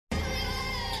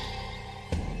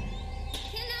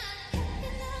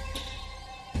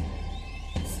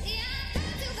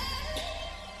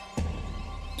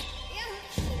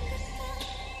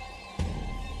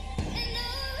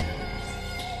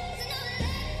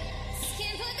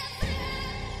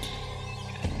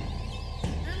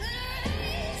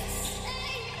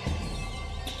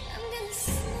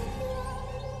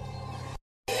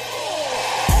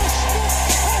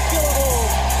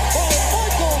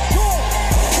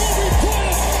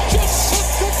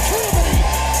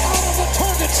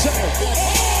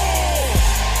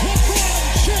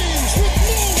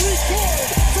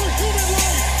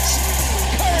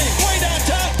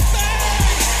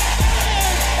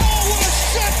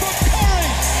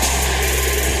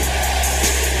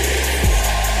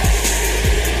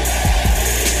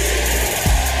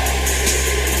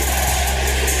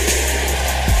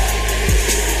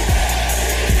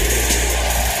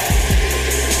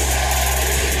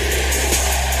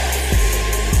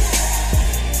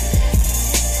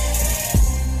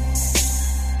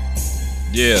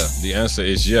Yeah, the answer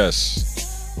is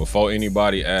yes. Before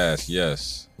anybody asks,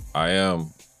 yes, I am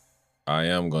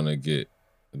gonna get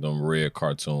them red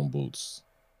cartoon boots.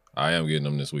 I am getting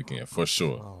them this weekend for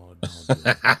sure. Oh, don't do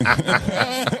that.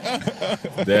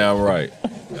 Damn right.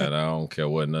 And I don't care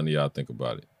what none of y'all think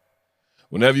about it.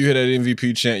 Whenever you hear that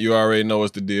MVP chant, you already know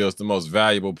what's the deal. It's the most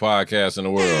valuable podcast in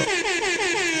the world.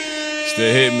 It's the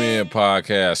Hitman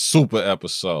Podcast, super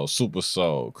episode, super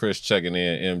soul. Chris checking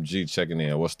in, MG checking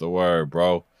in. What's the word,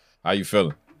 bro? How you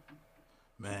feeling?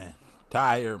 Man,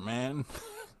 tired, man.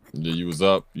 Yeah, you was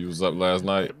up last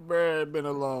night? Bruh, it's been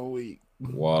a long week.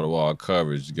 Wall-to-wall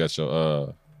coverage. You got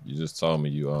your you just told me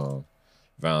you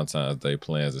Valentine's Day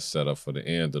plans is set up for the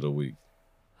end of the week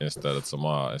instead of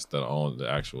tomorrow, instead of on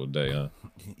the actual day, huh?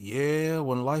 Yeah,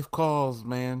 when life calls,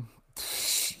 man,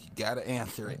 you gotta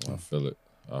answer it. I feel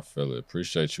it.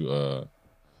 Appreciate you.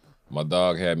 My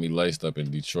dog had me laced up in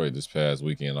Detroit this past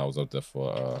weekend. I was up there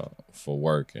for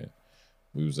work, and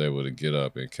we was able to get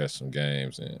up and catch some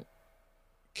games and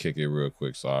kick it real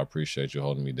quick. So I appreciate you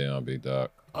holding me down, big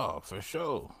dog. Oh, for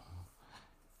sure.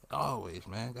 Always,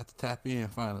 man. Got to tap in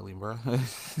finally, bro.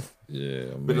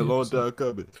 Yeah, Been a long time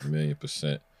coming.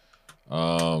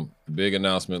 1,000,000%. Big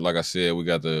announcement. Like I said, we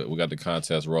got the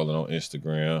contest rolling on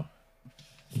Instagram.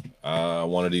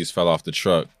 One of these fell off the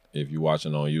truck. If you're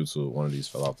watching on YouTube, one of these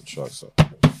fell off the truck. So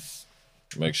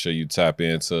make sure you tap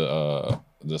into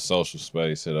the social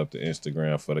space. Hit up the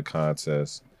Instagram for the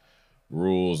contest.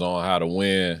 Rules on how to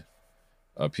win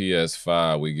a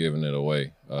PS5. We giving it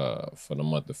away for the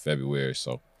month of February.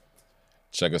 So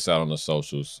check us out on the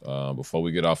socials. Before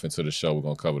we get off into the show, we're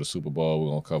going to cover the Super Bowl.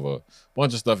 We're going to cover a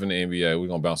bunch of stuff in the NBA. We're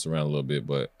going to bounce around a little bit.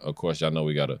 But, of course, y'all know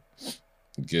we got to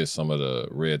get some of the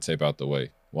red tape out the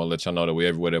way. Want to let y'all know that we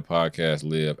everywhere that podcasts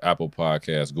live. Apple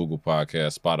Podcasts, Google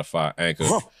Podcasts, Spotify, Anchor,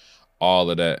 all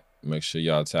of that. Make sure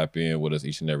y'all tap in with us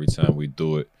each and every time we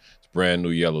do it. It's brand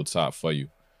new yellow top for you.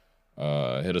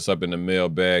 Hit us up in the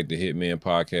mailbag, the Hitman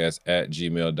Podcast at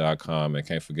gmail.com. And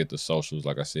can't forget the socials,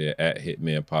 like I said, at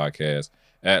Hitman Podcast,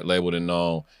 at Labeled and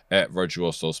Known, at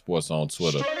Virtuoso Sports on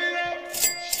Twitter.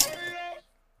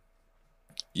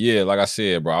 Yeah, like I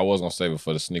said, bro, I was going to save it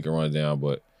for the sneaker rundown,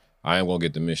 but I am going to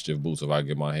get the Mischief boots if I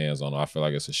get my hands on them. I feel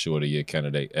like it's a shoe of the year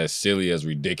candidate. As silly, as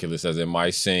ridiculous as it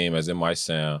might seem, as it might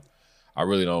sound, I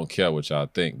really don't care what y'all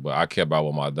think, but I care about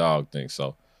what my dog thinks.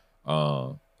 So,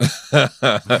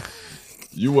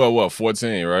 you were what,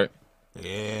 14, right?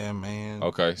 Yeah, man.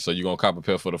 Okay, so you gonna cop a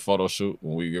pair for the photo shoot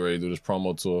when we get ready to do this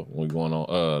promo tour, when we going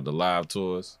on the live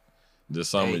tours this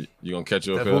summer. Hey, you gonna catch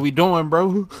your That's pair? what we doing,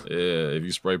 bro. Yeah, if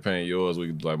you spray paint yours, we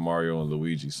could do like Mario and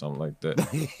Luigi, something like that.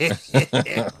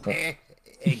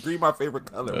 Hey, green my favorite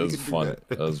color. That's funny.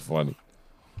 That's funny.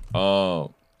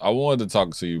 I wanted to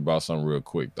talk to you about something real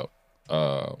quick though.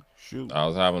 Shoot. I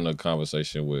was having a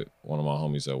conversation with one of my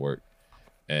homies at work,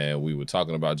 and we were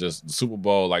talking about just the Super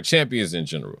Bowl, like champions in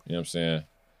general. You know what I'm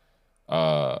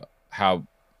saying? How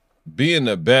being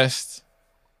the best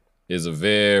is a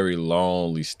very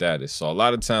lonely status. So a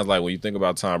lot of times, like when you think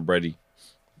about Tom Brady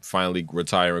finally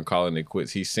retiring, calling it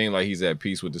quits, he seemed like he's at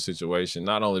peace with the situation,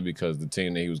 not only because the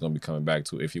team that he was going to be coming back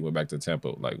to, if he went back to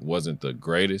Tampa, like wasn't the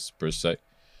greatest per se,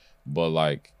 but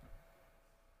like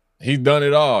he's done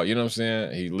it all. You know what I'm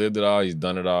saying? He lived it all. He's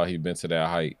done it all. He's been to that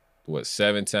height,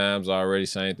 7 times already?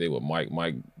 Same thing with Mike.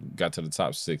 Mike got to the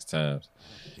top 6 times.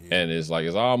 Yeah. And it's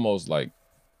almost like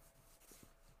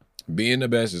being the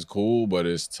best is cool, but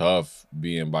it's tough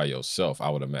being by yourself, I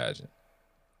would imagine.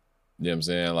 You know what I'm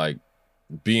saying? Like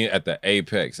being at the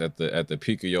apex, at the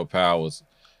peak of your powers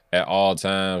at all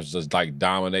times, just like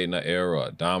dominating the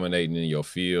era, dominating in your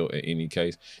field in any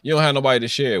case. You don't have nobody to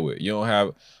share it with. You don't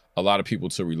have a lot of people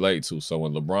to relate to. So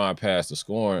when LeBron passed the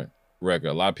scoring record,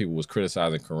 a lot of people was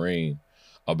criticizing Kareem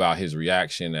about his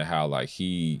reaction and how like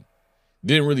he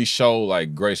didn't really show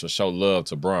like grace or show love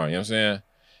to Bron. You know what I'm saying?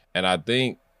 And I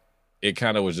think it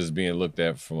kind of was just being looked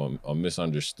at from a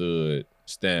misunderstood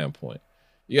standpoint.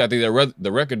 Yeah, I think that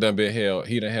the record done been held.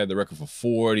 He done had the record for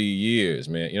 40 years,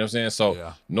 man. You know what I'm saying?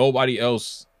 So Nobody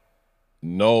else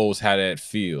knows how that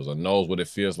feels or knows what it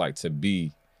feels like to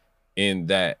be in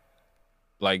that,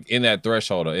 like in that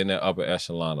threshold or in that upper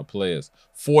echelon of players.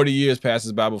 40 years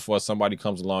passes by before somebody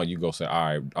comes along, you go say,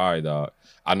 all right, dog,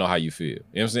 I know how you feel. You know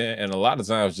what I'm saying? And a lot of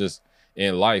times just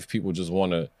in life, people just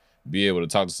want to be able to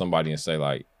talk to somebody and say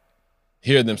like,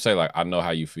 hear them say like, I know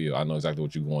how you feel. I know exactly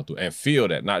what you're going through, and feel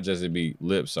that, not just it be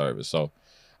lip service. So,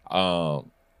 yeah,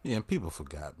 and people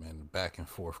forgot, man, the back and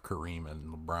forth Kareem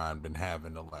and LeBron been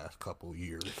having the last couple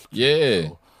years. Yeah.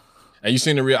 So, and you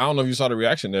seen I don't know if you saw the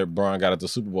reaction that LeBron got at the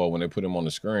Super Bowl when they put him on the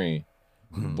screen.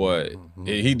 but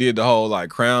he did the whole like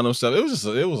crown himself. It was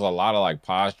a lot of like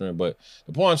posturing. But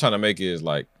the point I'm trying to make is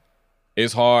like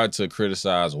it's hard to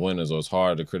criticize winners, or it's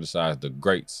hard to criticize the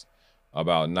greats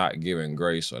about not giving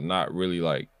grace or not really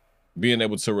like being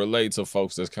able to relate to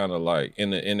folks that's kind of like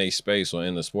in a space or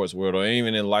in the sports world or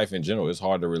even in life in general. It's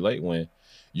hard to relate when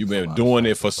you've been doing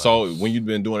it for when you've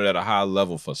been doing it at a high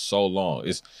level for so long.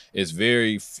 It's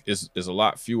a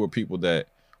lot fewer people that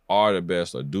are the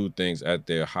best or do things at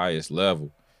their highest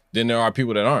level than there are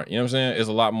people that aren't. You know what I'm saying? It's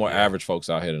a lot more average folks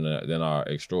out here than are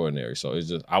extraordinary. So it's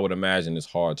just, I would imagine it's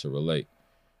hard to relate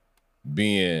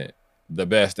being the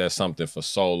best at something for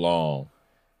so long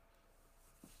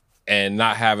and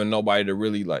not having nobody to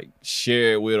really like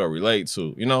share it with or relate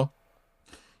to, you know?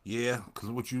 Yeah, because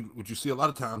what you see a lot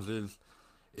of times is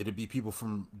it'd be people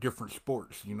from different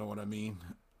sports, you know what I mean?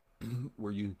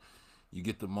 Where you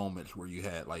get the moments where you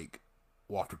had like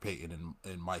Walter Payton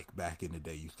and Mike back in the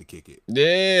day used to kick it.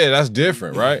 Yeah, that's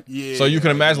different, right? Yeah. So you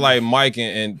can imagine like Mike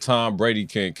and Tom Brady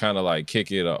can kind of like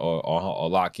kick it or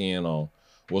lock in on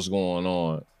what's going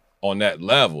on that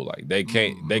level. Like they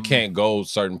can't go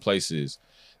certain places.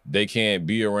 They can't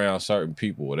be around certain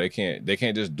people. They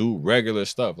can't just do regular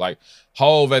stuff. Like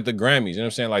Hove at the Grammys, you know what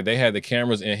I'm saying? Like they had the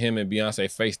cameras in him and Beyonce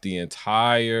face the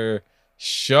entire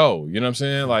show. You know what I'm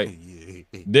saying? Like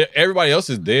everybody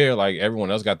else is there. Like everyone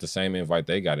else got the same invite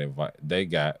they got.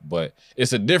 But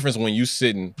it's a difference when you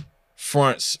sitting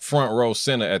front row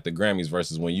center at the Grammys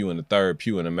versus when you in the third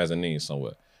pew in the mezzanine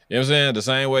somewhere. You know what I'm saying? The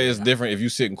same way it's different if you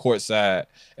sitting courtside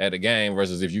at a game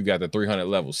versus if you got the 300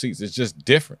 level seats. It's just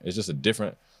different. It's just a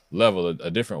different level,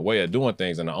 a different way of doing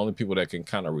things. And the only people that can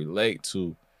kind of relate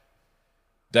to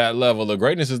that level of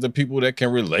greatness is the people that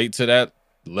can relate to that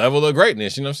level of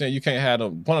greatness. You know what I'm saying? You can't have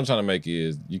them. The point I'm trying to make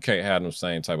is you can't have them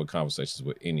same type of conversations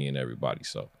with any and everybody.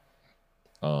 So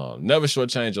never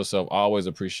shortchange yourself. Always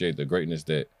appreciate the greatness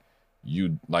that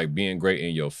you like being great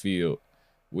in your field.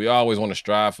 We always want to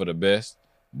strive for the best.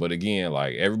 But again,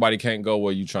 like everybody can't go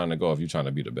where you're trying to go if you're trying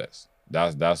to be the best.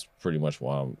 That's pretty much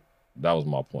why that was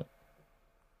my point.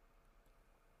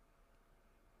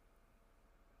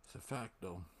 It's a fact,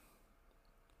 though.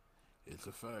 It's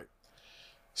a fact.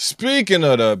 Speaking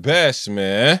of the best,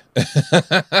 man.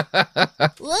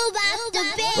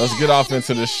 Let's get off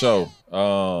into the show.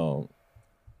 So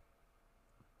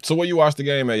where you watched the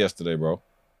game at yesterday, bro?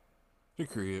 The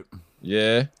crib.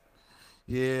 Yeah.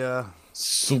 Yeah.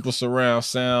 Super surround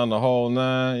sound, the whole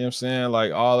nine, you know what I'm saying?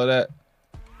 Like all of that.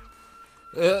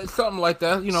 Something like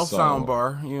that, you know, sound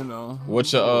bar, you know.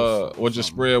 What your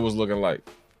spread was looking like?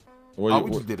 We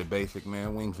just did it basic,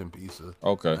 man. Wings and pizza.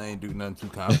 Okay. I ain't do nothing too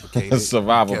complicated.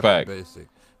 Survival pack. Basic.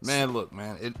 Man, look,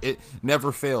 man, it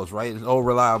never fails, right? It's all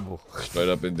reliable. Straight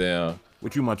up and down.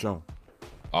 What you much on?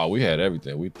 Oh, we had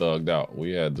everything. We thugged out.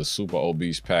 We had the super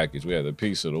obese package. We had the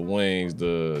pizza, the wings,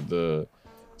 the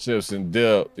chips and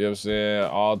dip, you know what I'm saying?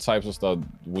 All types of stuff.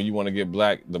 When you want to get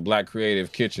the black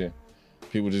creative kitchen,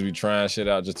 people just be trying shit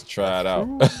out just to try it out.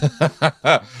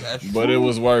 But it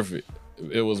was worth it.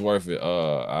 It was worth it.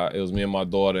 It was me and my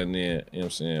daughter, and then, you know what I'm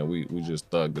saying, we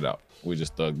just thugged it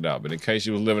out. But in case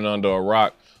you was living under a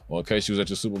rock, or in case you was at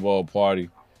your Super Bowl party,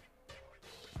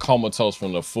 comatose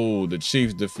from the food, the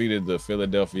Chiefs defeated the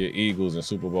Philadelphia Eagles in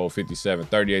Super Bowl 57,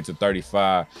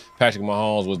 38-35. Patrick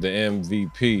Mahomes was the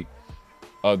MVP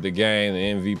of the game,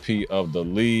 the MVP of the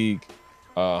league.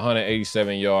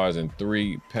 187 yards and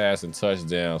 3 passing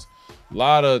touchdowns. A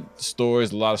lot of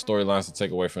stories, a lot of storylines to take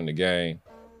away from the game.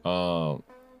 The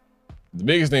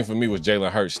biggest thing for me was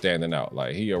Jalen Hurts standing out.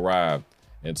 Like, he arrived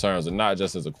in terms of not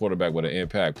just as a quarterback, but an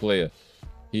impact player.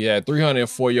 He had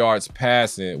 304 yards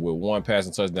passing with 1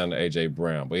 passing touchdown to A.J.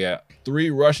 Brown. But he had 3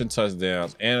 rushing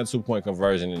touchdowns and a 2-point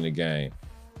conversion in the game.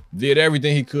 Did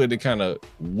everything he could to kind of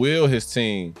will his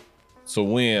team to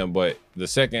win. But the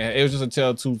second, it was just a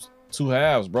tale of two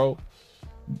halves, bro.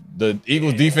 The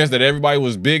Eagles defense that everybody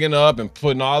was bigging up and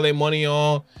putting all their money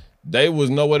on, they was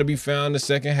nowhere to be found in the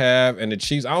second half. And the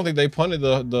Chiefs, I don't think they punted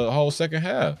the whole second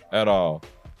half at all.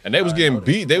 And they was getting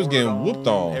beat. They was getting whooped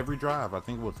on. Every drive. I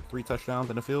think it was 3 touchdowns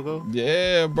and a field goal.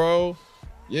 Yeah, bro.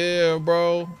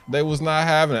 They was not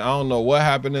having it. I don't know what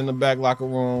happened in the back locker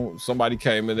room. Somebody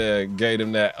came in there and gave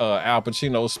them that Al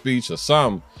Pacino speech or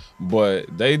something.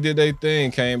 But they did their thing,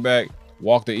 came back,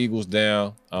 walked the Eagles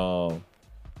down.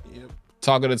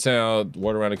 Talk of the town,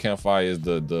 word around the campfire is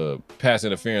the pass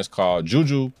interference call.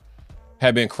 Juju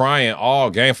had been crying all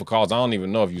game for calls. I don't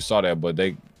even know if you saw that, but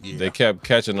they kept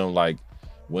catching him, like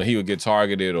when he would get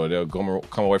targeted or they'll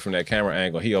come away from that camera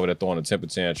angle, he over there throwing a temper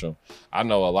tantrum. I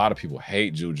know a lot of people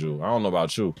hate Juju. I don't know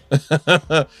about you.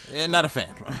 Yeah, not a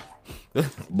fan.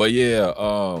 But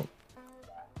yeah,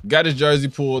 got his jersey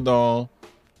pulled on.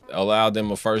 allowed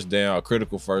them a first down, a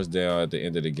critical first down at the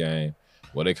end of the game,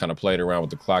 where they kind of played around with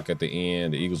the clock at the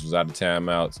end. The Eagles was out of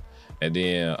timeouts, and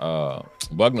then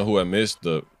Buckner, who had missed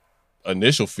the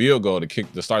initial field goal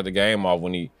to start the game off,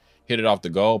 when he hit it off the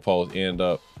goalpost, ended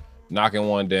up knocking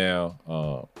one down,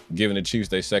 giving the Chiefs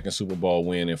their second Super Bowl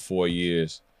win in 4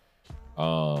 years.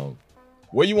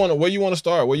 Where you want to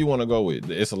start? Where you want to go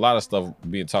with? It's a lot of stuff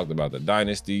being talked about. The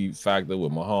dynasty factor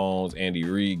with Mahomes, Andy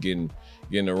Reid getting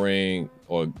the ring,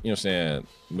 or, you know what I'm saying,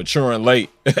 maturing late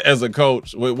as a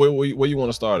coach. Where you want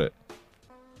to start at?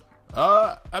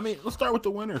 I mean, let's start with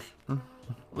the winners.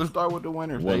 Let's start with the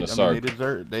winners.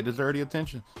 They deserve the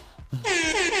attention.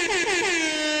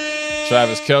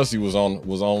 Travis Kelce was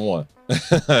on one.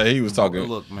 He was talking.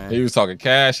 Look, man. He was talking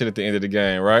cash shit at the end of the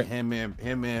game, right? Him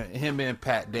and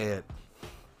Pat Dad.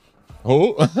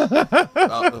 Who?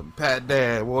 Pat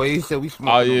Dad. Boy, he said we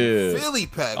smoked Philly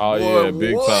Pat. Oh boy, yeah,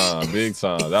 big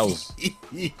time. That was.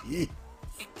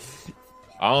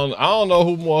 I don't know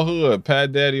who more hood,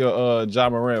 Pat Daddy or Ja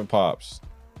Morant pops.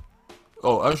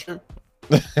 Oh, Usher.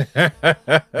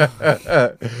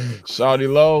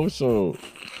 Shawty Low, so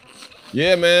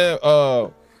yeah, man.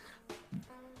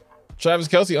 Travis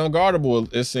Kelce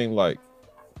unguardable, it seemed like.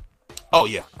 Oh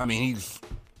yeah, I mean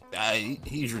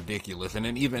he's ridiculous, and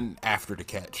then even after the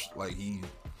catch, like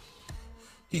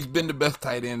he's been the best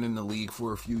tight end in the league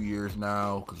for a few years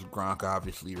now, because Gronk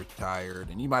obviously retired,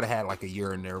 and he might have had like a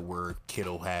year in there where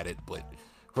Kittle had it, but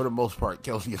for the most part,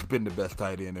 Kelce has been the best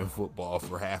tight end in football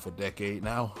for half a decade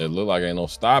now. It looked like ain't no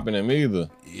stopping him either.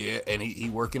 Yeah, and he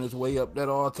working his way up that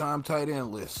all-time tight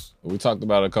end list. We talked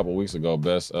about it a couple weeks ago,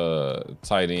 best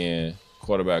tight end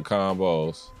quarterback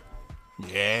combos.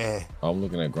 Yeah. I'm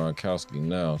looking at Gronkowski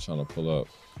now, trying to pull up.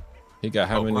 He got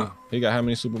how many? He got how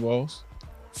many Super Bowls?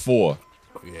 4.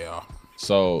 Yeah.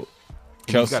 So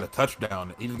He's got a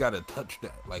touchdown. He's got a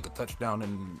touchdown, like a touchdown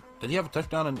in. Did he have a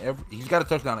touchdown in every? He's got a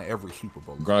touchdown in every Super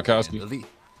Bowl. Gronkowski. Does he?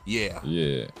 Yeah.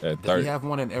 Yeah. At 30. Does he have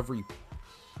one in every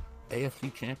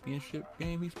AFC Championship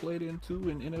game he's played in too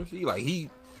in NFC? Like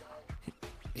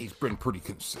he's been pretty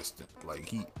consistent.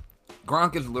 Like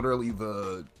Gronk is literally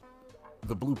the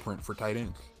blueprint for tight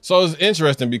ends. So it's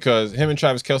interesting because him and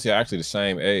Travis Kelce are actually the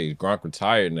same age. Gronk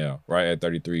retired now, right at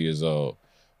 33 years old.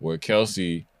 Where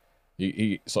Kelce,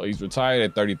 he's retired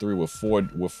at 33 with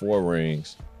four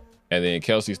rings, and then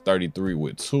Kelce's 33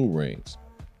 with 2 rings.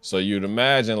 So you'd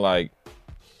imagine, like,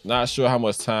 not sure how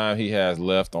much time he has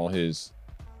left on his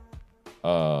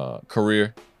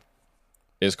career.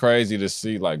 It's crazy to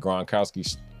see, like,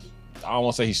 Gronkowski. I don't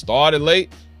want to say he started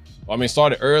late. I mean,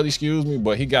 started early, excuse me,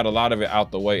 but he got a lot of it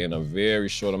out the way in a very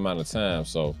short amount of time.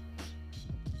 So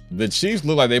the Chiefs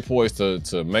look like they poised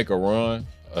to make a run,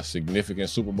 a significant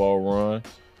Super Bowl run.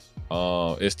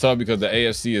 It's tough because the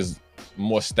AFC is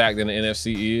more stacked than the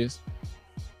NFC is.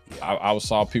 I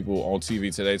saw people on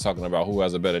TV today talking about who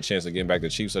has a better chance of getting back, the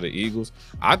Chiefs or the Eagles.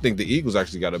 I think the Eagles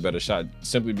actually got a better shot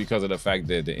simply because of the fact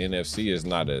that the NFC is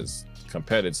not as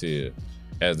competitive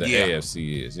as the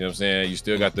AFC is. You know what I'm saying? You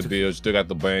still got the Bills, you still got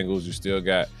the Bengals, you still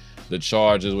got the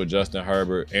Chargers with Justin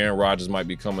Herbert. Aaron Rodgers might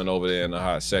be coming over there in a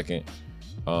hot second.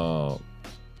 But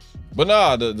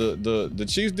nah, the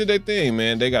Chiefs did their thing,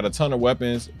 man. They got a ton of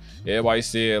weapons. Everybody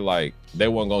said like they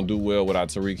wasn't gonna do well without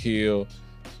Tyreek Hill.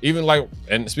 Even like,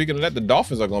 and speaking of that, the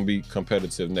Dolphins are gonna be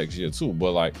competitive next year too.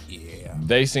 But like,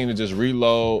 they seem to just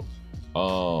reload.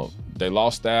 They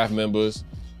lost staff members.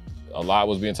 A lot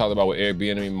was being talked about with Eric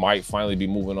Bieniemy might finally be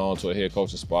moving on to a head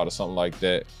coaching spot or something like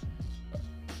that.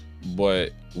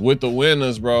 But with the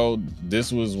winners, bro,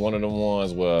 this was one of the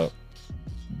ones where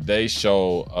they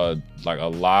show like a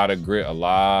lot of grit, a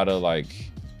lot of like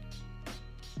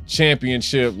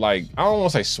championship, like I don't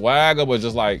want to say swagger, but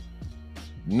just like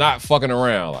not fucking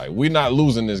around. Like we're not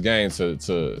losing this game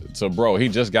to bro. He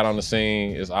just got on the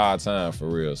scene. It's odd time for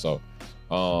real. So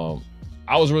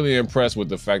I was really impressed with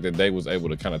the fact that they was able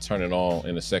to kind of turn it on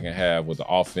in the second half with the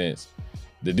offense.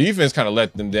 The defense kind of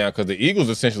let them down because the Eagles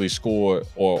essentially scored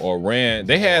or ran.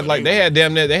 They had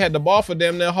the ball for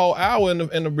damn near a whole hour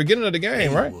in the beginning of the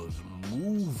game, right? Was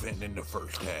moving in the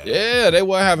first half. Yeah, they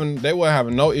weren't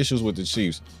having no issues with the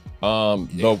Chiefs.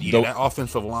 That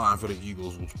offensive line for the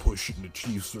Eagles was pushing the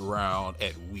Chiefs around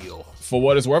at will. For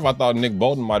what it's worth, I thought Nick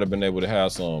Bolton might have been able to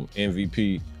have some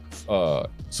MVP,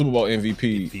 Super Bowl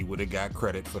MVP. If he would have got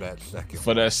credit for that second.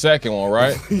 For that second one,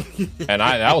 right? And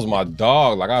that was my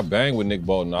dog. Like I banged with Nick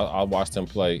Bolton. I watched him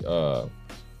play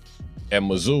at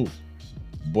Mizzou.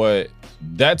 But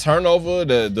that turnover,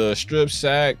 the strip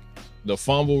sack, the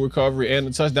fumble recovery, and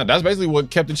the touchdown, that's basically what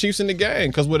kept the Chiefs in the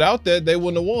game. Because without that, they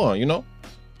wouldn't have won, you know?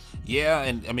 Yeah,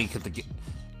 and I mean, because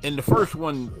in the first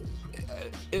one,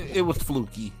 it was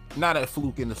fluky. Not a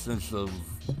fluke in the sense of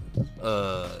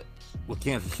what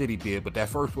Kansas City did, but that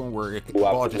first one where the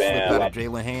ball just slipped out of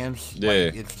Jalen hands.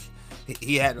 Yeah. Like,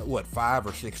 he had what 5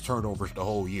 or 6 turnovers the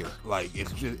whole year. Like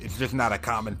it's just not a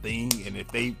common thing. And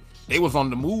if they was on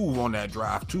the move on that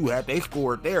drive too, had they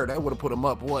scored there, that would have put them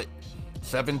up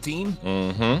 17.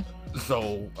 Mm-hmm.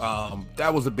 So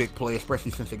that was a big play,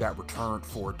 especially since it got returned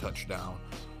for a touchdown.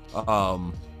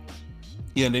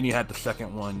 Yeah, and then you had the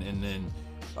second one, and then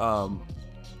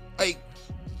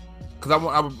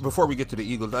because before we get to the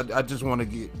Eagles, I just want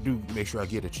to make sure I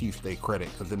get a Chiefs Day credit,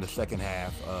 because in the second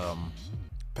half,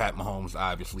 Pat Mahomes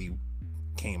obviously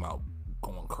came out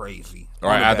going crazy. All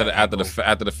right, after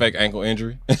the fake ankle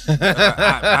injury.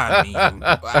 I mean,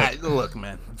 look,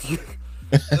 man.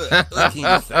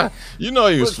 You know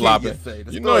he was slopping.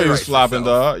 You know he was slopping,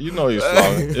 dog. You know he was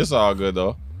slopping. It's all good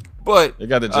though. But they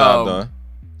got the job done.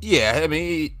 Yeah, I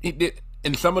mean he did,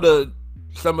 and some of the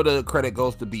credit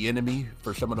goes to Bieniemy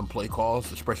for some of them play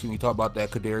calls, especially when you talk about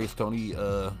that Kadarius Toney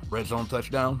red zone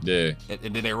touchdown. Yeah,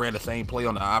 and then they ran the same play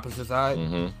on the opposite side.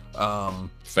 Mm-hmm.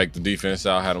 Faked the defense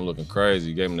out, had them looking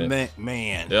crazy. Gave them that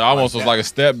man. It almost was like a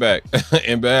step back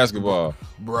in basketball,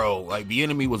 bro. Like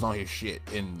Bieniemy was on his shit,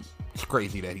 and it's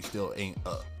crazy that he still ain't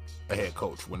a head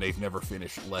coach when they've never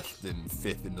finished less than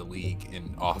 5th in the league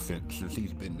in offense since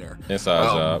he's been there. Inside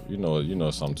job, you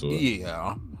know something to it.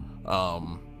 Yeah.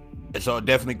 And so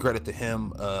definitely credit to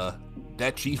him.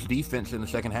 That Chiefs defense in the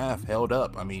second half held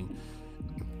up. I mean,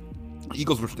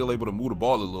 Eagles were still able to move the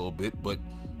ball a little bit, but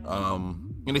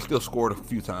and they still scored a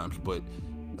few times, but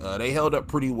they held up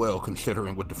pretty well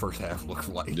considering what the first half looks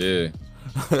like. Yeah.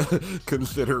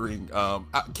 Considering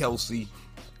Kelsey,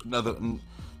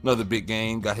 another big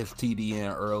game, got his TD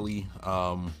in early.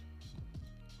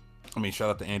 I mean, shout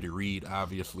out to Andy Reid,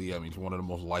 obviously. I mean, he's one of the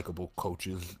most likable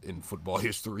coaches in football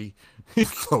history.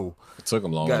 So it took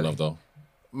him long enough, though.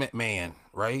 Man,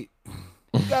 right?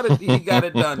 He got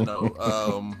it done,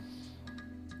 though.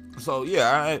 So,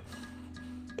 yeah,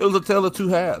 it was a tale of two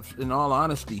halves, in all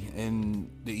honesty. And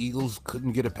the Eagles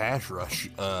couldn't get a pass rush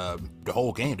the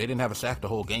whole game. They didn't have a sack the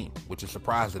whole game, which is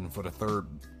surprising for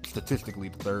statistically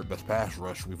the third best pass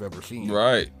rush we've ever seen.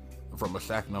 Right. From a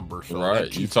sack number. So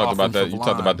right. You talked about that. You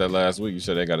talked about that last week. You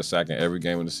said they got a sack in every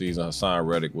game of the season. Hassan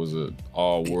Reddick was an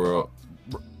all-world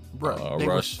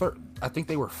rush. I think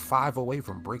they were 5 away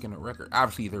from breaking a record.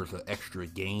 Obviously, there's an extra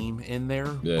game in there,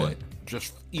 but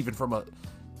just even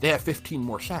they had 15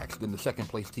 more sacks than the second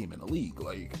place team in the league.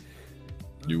 Like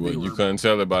you couldn't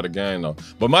tell it by the game though.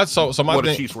 But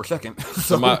the Chiefs were second.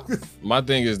 So my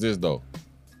thing is this though.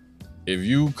 If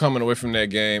you coming away from that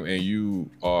game and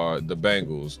you are the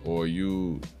Bengals or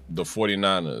you the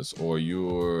 49ers or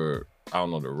you're, I don't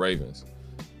know, the Ravens,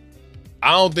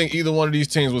 I don't think either one of these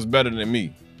teams was better than me. You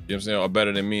know what I'm saying? Or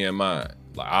better than me and mine.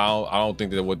 Like I don't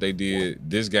think that what they did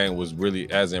this game was really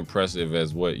as impressive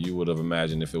as what you would have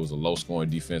imagined if it was a low-scoring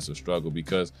defensive struggle,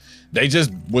 because they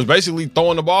just was basically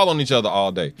throwing the ball on each other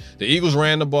all day. The Eagles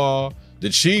ran the ball. The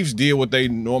Chiefs did what they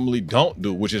normally don't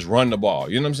do, which is run the ball.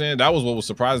 You know what I'm saying? That was what was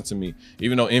surprising to me.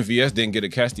 Even though MVS didn't get a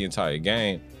catch the entire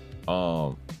game,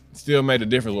 still made a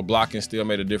difference with blocking, still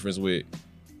made a difference with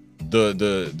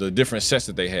the different sets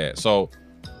that they had. So,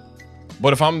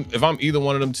 but if I'm either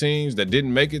one of them teams that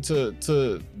didn't make it to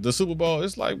the Super Bowl,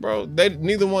 it's like, bro,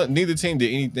 neither team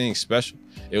did anything special.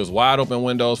 It was wide open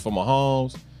windows for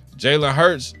Mahomes. Jalen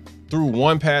Hurts threw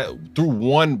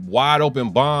one wide open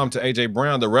bomb to AJ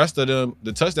Brown. The rest of them,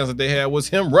 the touchdowns that they had was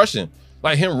him rushing,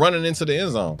 like him running into the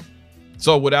end zone.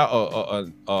 So without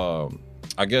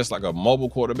I guess like a mobile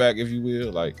quarterback, if you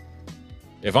will, like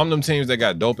if I'm them teams that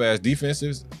got dope ass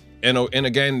defenses in a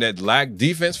game that lacked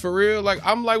defense for real, like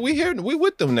I'm like we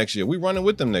with them next year. We running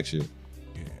with them next year.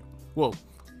 Yeah. Well,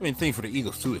 I mean, the thing for the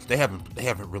Eagles too is they haven't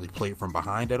really played from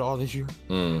behind at all this year.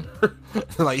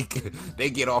 Like they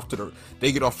get off to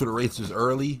the races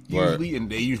early usually, and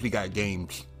they usually got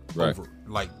games over.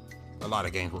 Like a lot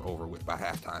of games were over with by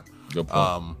halftime. Good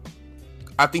point.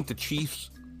 I think the Chiefs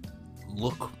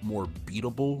look more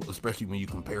beatable, especially when you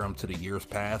compare them to the years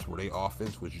past, where their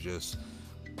offense was just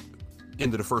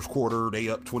into the first quarter they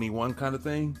up 21 kind of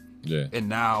thing. Yeah, and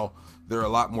now they're a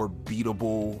lot more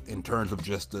beatable in terms of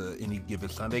just any given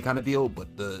Sunday kind of deal.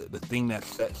 But the thing that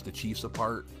sets the Chiefs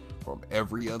apart from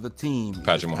every other team,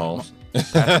 Patrick Mahomes.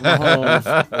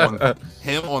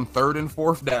 Him on 3rd and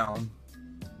 4th down,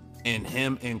 and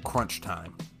him in crunch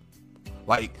time.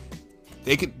 Like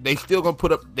they still gonna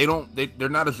put up. They're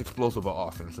not as explosive an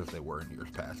offense as they were in years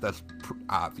past. That's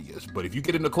obvious. But if you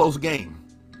get in a close game,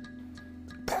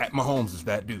 Pat Mahomes is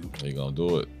that dude. He gonna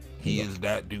do it. He is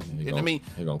that dude. He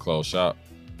gonna close shop.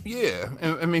 Yeah,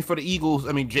 and I mean for the Eagles,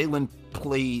 I mean Jalen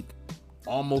played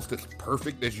almost as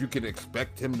perfect as you could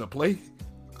expect him to play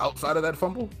outside of that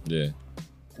fumble. Yeah,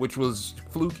 which was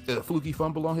fluky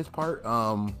fumble on his part.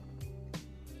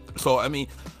 So I mean,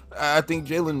 I think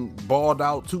Jalen balled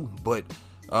out too, but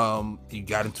he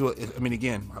got into it. I mean,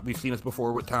 again, we've seen this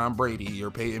before with Tom Brady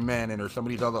or Peyton Manning or some of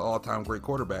these other all-time great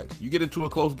quarterbacks. You get into a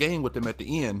close game with them at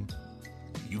the end,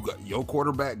 your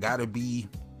quarterback got to be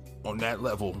on that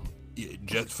level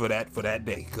just for that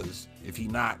day, because if he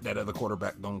not, that other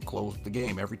quarterback gonna close the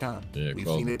game every time. Yeah, we've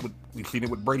seen it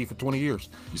with Brady for 20 years.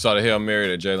 You saw the Hail Mary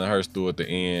that Jalen Hurts threw at the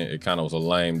end. It kind of was a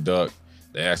lame duck.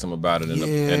 They asked him about it in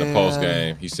the post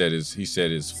game. He said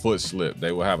his foot slipped.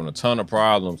 They were having a ton of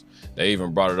problems. They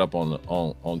even brought it up on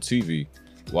TV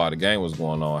while the game was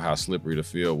going on, how slippery the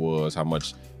field was, how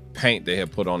much paint they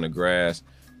had put on the grass.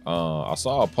 I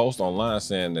saw a post online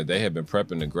saying that they had been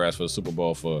prepping the grass for the Super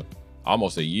Bowl for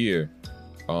almost a year.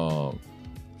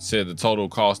 Said the total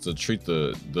cost to treat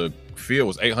the field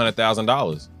was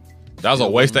 $800,000. That was a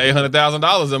waste of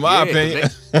 $800,000 in my opinion.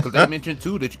 Because they mentioned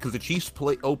too that because the Chiefs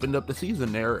opened up the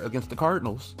season there against the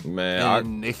Cardinals.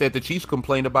 Man, they said the Chiefs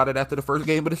complained about it after the first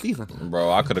game of the season.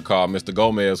 Bro, I could have called Mr.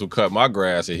 Gomez who cut my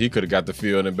grass, and he could have got the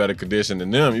field in better condition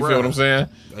than them. You feel what I'm saying?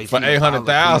 For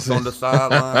 $800,000 on the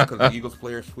sideline because the Eagles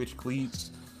players switched cleats.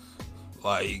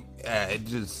 Like it's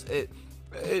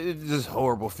just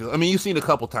horrible feel. I mean, you've seen a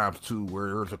couple times too where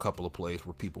there was a couple of plays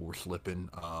where people were slipping.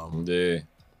 Yeah.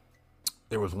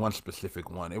 There was one specific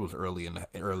one. It was early in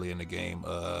the game.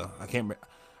 I can't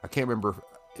remember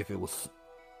if it was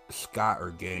Scott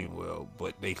or Gainwell,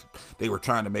 but they were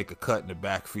trying to make a cut in the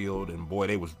backfield, and boy,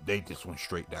 they just went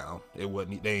straight down. They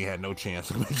ain't had no chance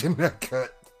of making that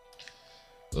cut.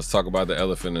 Let's talk about the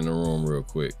elephant in the room real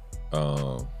quick.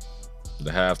 The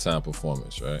halftime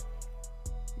performance, right?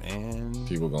 Man,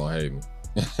 people gonna hate me.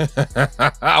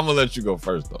 I'm gonna let you go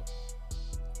first though.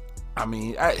 I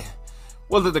mean,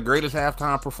 was it the greatest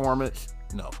halftime performance?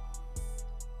 No.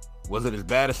 Was it as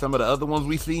bad as some of the other ones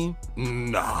we've seen?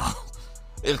 No.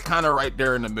 It's kind of right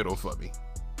there in the middle for me.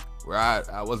 Where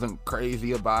I wasn't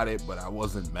crazy about it, but I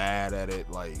wasn't mad at it.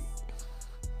 Like,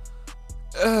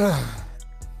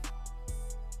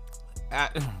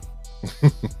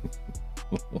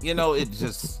 it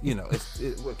just,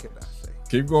 what can I say?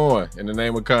 Keep going. In the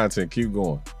name of content, keep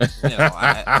going.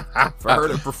 For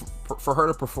her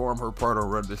to perform her part on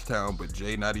Run This Town, but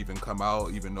Jay not even come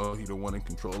out, even though he the one in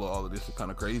control of all of this, is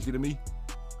kind of crazy to me.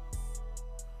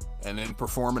 And then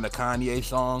performing a Kanye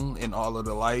song in all of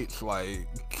the lights, like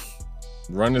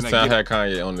Run This Town had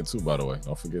Kanye on it too, by the way.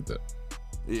 Don't forget that.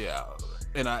 Yeah,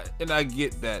 and I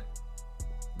get that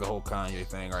the whole Kanye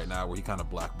thing right now, where he kind of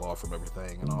blackballed from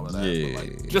everything and all of that. Yeah. But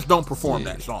like, just don't perform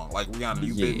that song. Like, Rihanna,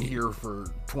 you've been here for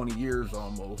 20 years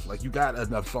almost. Like, you got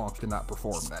enough songs to not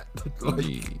perform that. Like,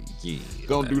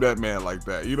 don't do that, man, like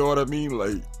that. You know what I mean?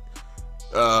 Like,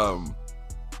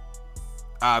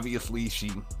 obviously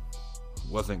she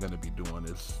wasn't going to be doing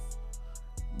as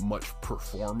much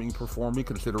performing,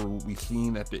 considering what we've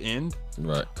seen at the end.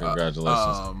 Right.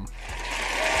 Congratulations.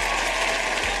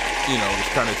 It's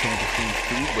kind of changed things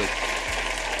too, but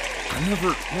I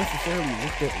never necessarily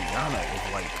looked at Rihanna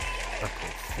as like a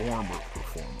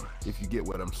performer, if you get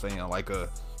what I'm saying. Like a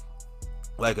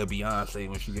Beyonce,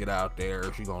 when she get out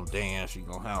there, she gonna dance, she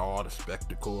gonna have all the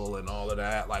spectacle and all of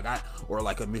that. Or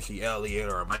like a Missy Elliott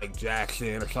or a Mike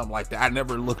Jackson or something like that. I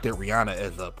never looked at Rihanna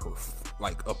as a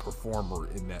performer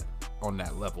on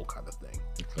that level kind of thing.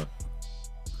 Okay.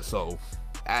 So,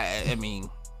 I mean,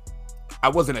 I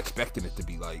wasn't expecting it to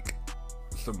be like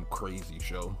some crazy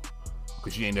show,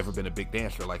 because she ain't never been a big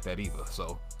dancer like that either.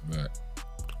 So, right.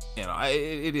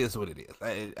 It is what it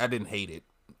is. I didn't hate it.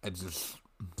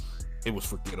 It was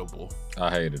forgettable. I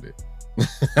hated it.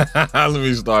 Let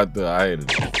me start there. I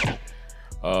hated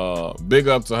it. Big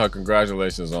up to her.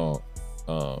 Congratulations on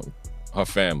her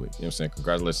family. You know what I'm saying?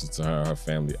 Congratulations to her and her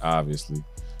family, obviously.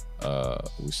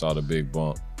 We saw the big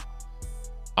bump.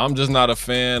 I'm just not a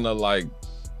fan of like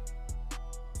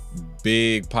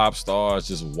big pop stars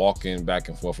just walking back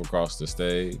and forth across the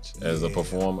stage as a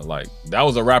performer. Like, that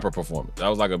was a rapper performance. That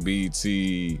was like a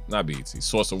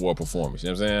Source Award performance. You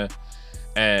know what I'm saying?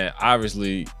 And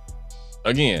obviously,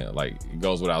 again, like, it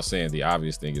goes without saying, the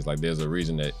obvious thing is like there's a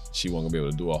reason that she wasn't gonna be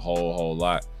able to do a whole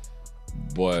lot.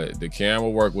 But the camera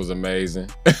work was amazing.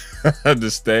 The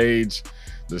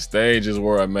stages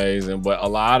were amazing. But a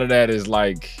lot of that is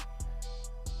like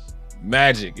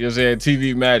magic, you know what I'm saying?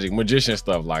 TV magic, magician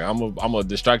stuff. Like, I'm gonna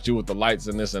distract you with the lights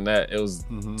and this and that. It was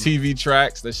TV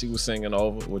tracks that she was singing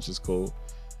over, which is cool.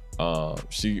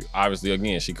 She obviously,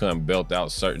 again, she couldn't belt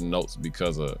out certain notes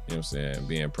because of, you know what I'm saying,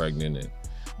 being pregnant and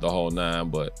the whole nine.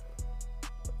 But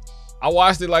I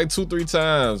watched it like 2-3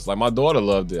 times. Like my daughter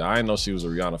loved it. I didn't know she was a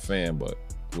Rihanna fan, but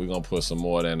we're gonna put some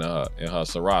more in her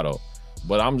Serato.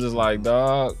 But I'm just like,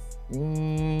 dog,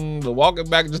 the walking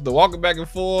back and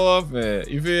forth, and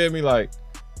you feel me? Like,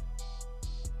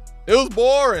 it was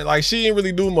boring. Like, she didn't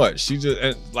really do much. She just,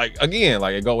 and like, again,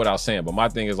 like, it go without saying. But my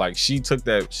thing is, like, she took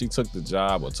the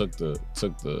job or took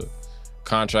the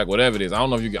contract, whatever it is. I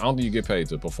don't think you get paid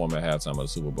to perform at halftime of the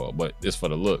Super Bowl, but it's for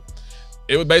the look.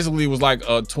 It was basically like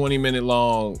a 20-minute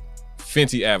long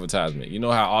Fenty advertisement. You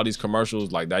know how all these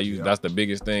commercials, like that's the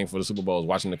biggest thing for the Super Bowl is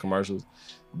watching the commercials.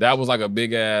 That was like a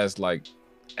big ass like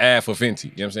ad for Fenty. You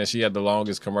know what I'm saying? She had the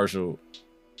longest commercial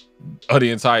of the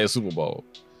entire Super Bowl.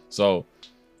 So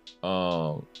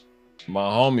my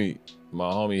homie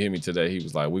hit me today. He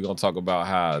was like, we're gonna talk about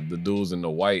how the dudes in the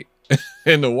white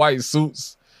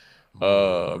suits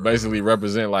basically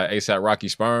represent like ASAP Rocky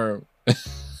sperm.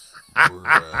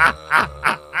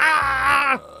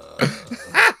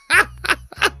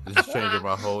 This is changing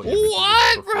my whole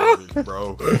what,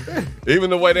 bro? Even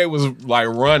the way they was like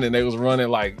running,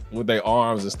 like with their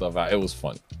arms and stuff out. It was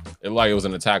funny. It was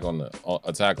an attack on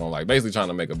like basically trying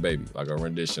to make a baby, like a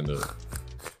rendition of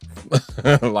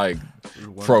like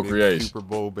procreation. Super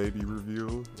Bowl baby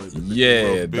review. Like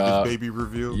yeah, biggest baby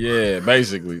review. Yeah,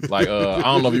 basically. Like I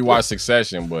don't know if you watched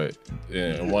Succession, but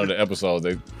in one of the episodes,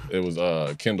 it was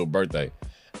Kendall's birthday.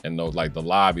 And like the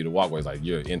lobby, the walkway, like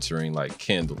you're entering like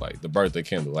Kendall, like the birthday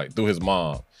Kendall, like through his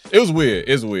mom. It was weird.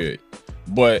 It's weird.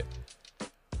 But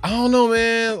I don't know,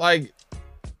 man. Like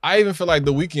I even feel like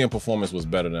the Weeknd performance was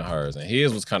better than hers. And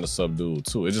his was kind of subdued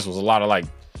too. It just was a lot of like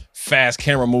fast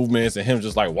camera movements and him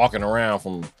just like walking around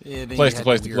from place to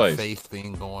place to place. Face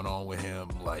thing going on with him.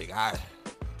 Like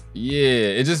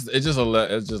it just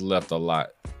left a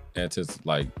lot. And just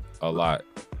like a lot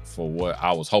for what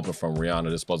I was hoping from Rihanna.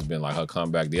 This supposed to be like her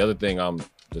comeback. The other thing I'm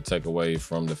to take away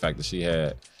from the fact that she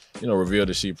had, revealed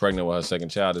that she pregnant with her second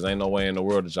child is ain't no way in the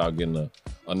world that y'all getting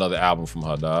another album from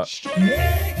her, dog.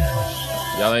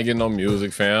 Y'all ain't getting no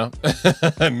music, fam.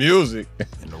 Music.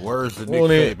 In the words of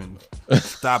Nick Saban,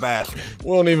 stop asking.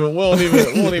 We don't even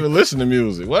listen to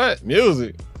music. What?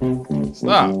 Music?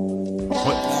 Stop.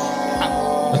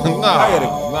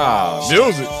 Nah,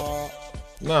 music.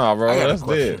 Nah, bro, that's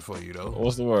dead. For you though.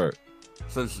 What's the word?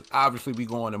 Since obviously we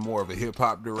going in more of a hip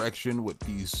hop direction with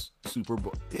these Super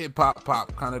Bowl hip hop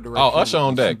kind of direction. Oh, Usher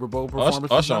on deck. Super Bowl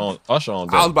performances. Usher on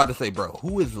deck. I was about to say, bro,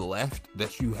 who is left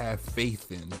that you have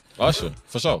faith in? Usher,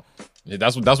 for sure. Yeah,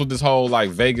 that's what this whole like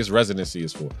Vegas residency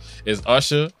is for. It's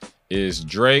Usher, it's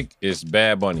Drake, it's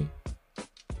Bad Bunny.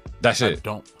 That's it.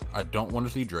 I don't want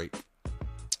to see Drake.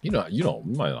 You might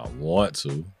not want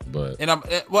to, but and I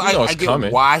get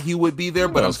coming. Why he would be there,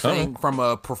 but I'm saying from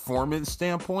a performance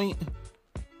standpoint,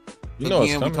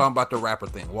 again, we're talking about the rapper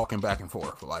thing, walking back and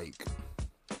forth. Like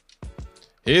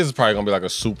his is probably gonna be like a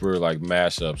super like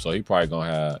mashup, so he probably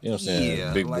gonna have, you know what I'm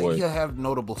saying, big boy. He'll have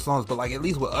notable songs, but like at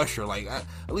least with Usher, like at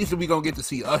least we gonna get to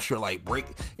see Usher like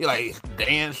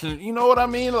dancing. You know what I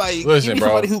mean? Like, listen, bro,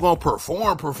 somebody who gonna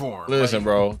perform. Listen,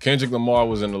 bro, Kendrick Lamar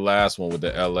was in the last one with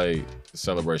the LA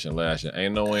celebration last year.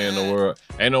 Ain't no way in the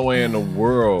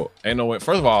world.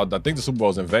 First of all, I think the Super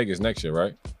Bowl's in Vegas next year,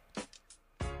 right?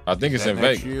 I think it's in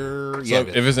Vegas. Year? So yeah,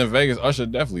 if it's in Vegas, Usher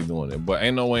definitely doing it. But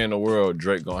ain't no way in the world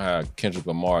Drake gonna have Kendrick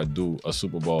Lamar do a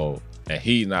Super Bowl and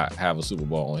he not have a Super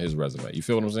Bowl on his resume. You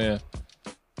feel what I'm saying?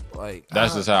 Like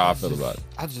that's just how I feel about it.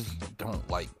 I just don't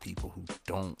like people who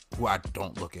I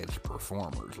don't look at as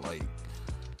performers. Like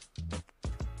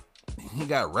he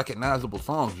got recognizable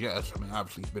songs, yes. I mean,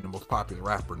 obviously he's been the most popular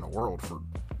rapper in the world for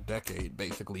a decade,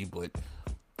 basically. But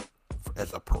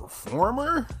as a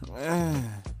performer,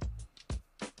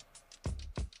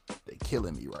 they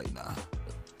killing me right now.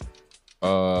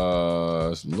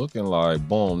 It's looking like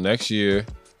boom. Next year,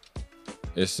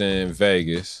 it's in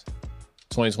Vegas.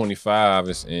 2025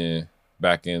 is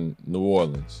back in New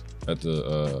Orleans at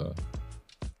the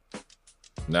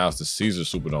now it's the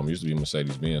Caesars Superdome. It used to be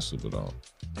Mercedes-Benz Superdome.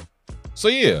 So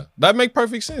yeah, that make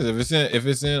perfect sense. If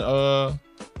it's in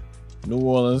New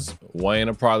Orleans, Wayne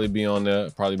will probably be on there,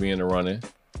 probably be in the running,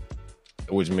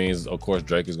 which means of course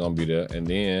Drake is gonna be there. And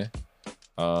then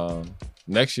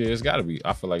next year it's gotta be.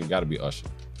 I feel like it gotta be Usher.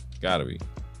 Gotta be.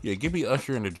 Yeah, give me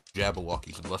Usher and the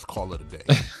Jabberwockies and let's call it a day.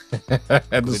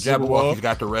 The Jabberwockies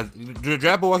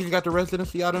got the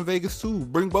residency out in Vegas too.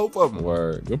 Bring both of them.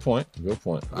 Word. Good point.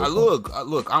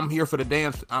 Look, I'm here for the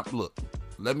dance. Look,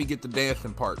 let me get the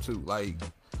dancing part too. Like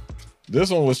this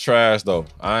one was trash though.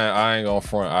 I ain't gonna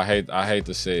front. I hate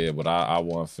to say it, but I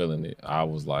wasn't feeling it. I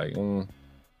was like,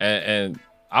 and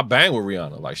I bang with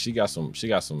Rihanna. Like she got some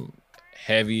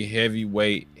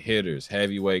heavyweight hitters,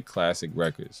 heavyweight classic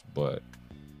records. But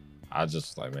I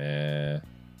just like, man,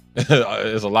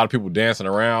 there's a lot of people dancing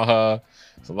around her.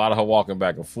 There's a lot of her walking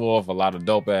back and forth, a lot of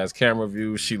dope ass camera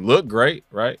views. She looked great,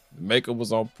 right? The makeup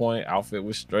was on point, outfit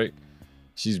was straight.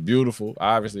 She's beautiful.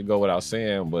 I obviously go without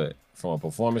saying, but from a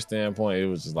performance standpoint, it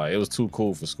was just like, it was too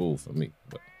cool for school for me.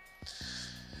 But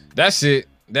that's it.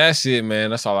 That's it,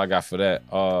 man. That's all I got for that.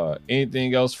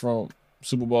 Anything else from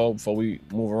Super Bowl before we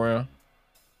move around?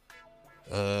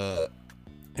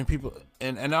 And people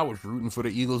and I was rooting for the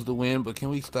Eagles to win, but can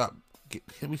we stop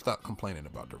complaining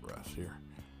about the refs here?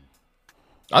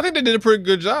 I think they did a pretty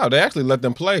good job. They actually let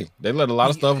them play. They let a lot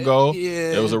of stuff go.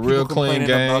 Yeah, it was a real clean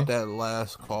game. About that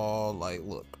last call, like,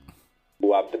 look,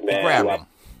 grabbed him.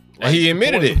 And he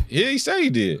admitted it. He said he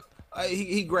did.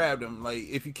 He grabbed him. Like,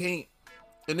 if you can't,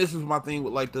 and this is my thing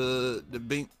with like the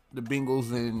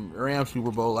Bengals and Rams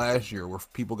Super Bowl last year, where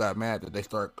people got mad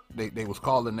that they was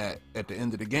calling that at the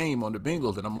end of the game on the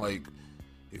Bengals, and I'm like,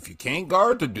 if you can't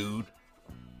guard the dude,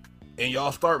 and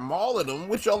y'all start mauling them,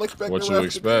 what y'all expect? What you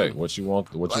expect? What you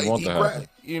want? What you want to happen?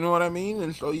 You know what I mean?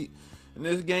 And so in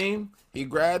this game, he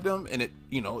grabbed him, and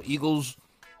Eagles.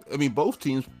 I mean, both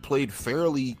teams played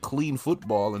fairly clean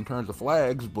football in terms of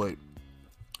flags, but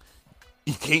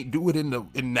you can't do it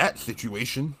in that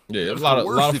situation. Yeah, a lot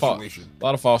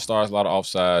of false starts, a lot of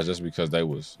offsides, just because they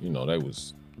was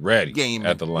ready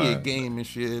at the line. Yeah,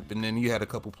 gamemanship, and then you had a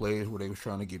couple plays where they was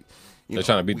trying to get. They're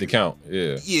trying to beat the count.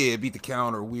 Yeah. Yeah, beat the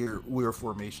count or weird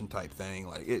formation type thing.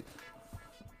 Like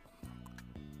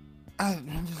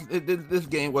this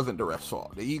game wasn't the ref's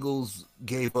fault. The Eagles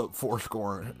gave up four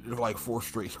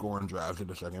straight scoring drives in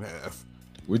the second half.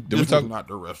 This was not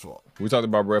the ref's fault. We talked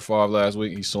about Brett Favre last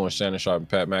week. He's suing Shannon Sharp and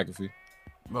Pat McAfee.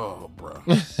 Oh, bro.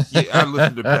 Yeah, I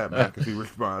listened to Pat McAfee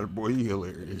respond. Boy, he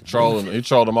hilarious. He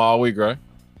trolled him all week, right?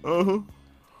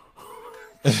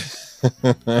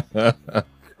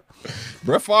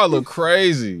 Brett Favre look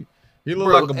crazy. He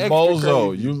look like a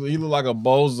bozo. He look like a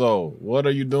bozo. What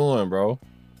are you doing, bro?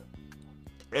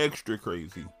 Extra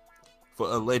crazy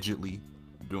for allegedly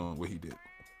doing what he did.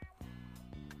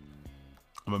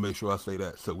 I'm gonna make sure I say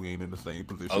that so we ain't in the same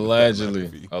position.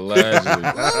 Allegedly.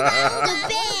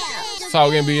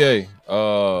 Talk NBA.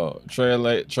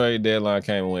 Trade deadline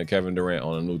came and went. Kevin Durant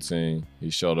on a new team. He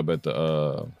showed up at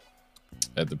the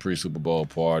pre-Super Bowl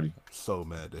party. So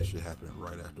mad that shit happened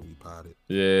right after we potted.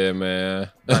 Yeah, man.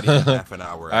 Not even half an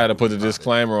hour. I had to put the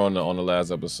disclaimer on the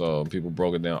last episode. People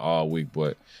broke it down all week,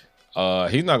 but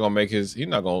he's not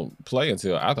gonna play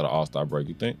until after the All-Star break.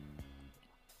 You think?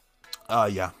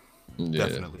 Yeah.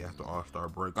 Definitely after All-Star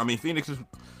break. I mean, Phoenix has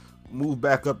moved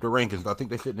back up the rankings. I think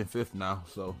they're sitting in 5th now.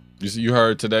 So you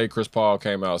heard today, Chris Paul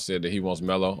came out and said that he wants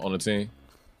Melo on the team.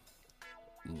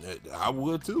 I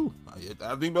would too.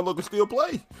 I think Melo can still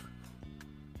play.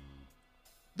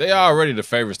 They are already the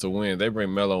favorites to win. They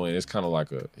bring Melo in. It's kind of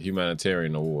like a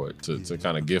humanitarian award to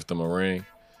kind of gift them a ring.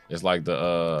 It's like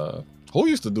the who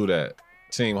used to do that?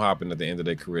 Team hopping at the end of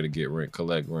their career to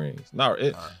collect rings.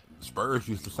 Spurs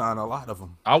used to sign a lot of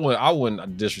them. I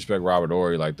wouldn't disrespect Robert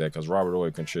Horry like that because Robert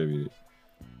Horry contributed.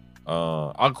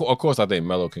 Of course, I think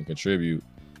Melo can contribute.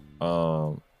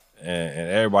 And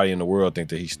everybody in the world think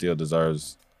that he still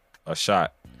deserves a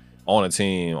shot on a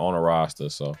team, on a roster.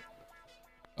 So,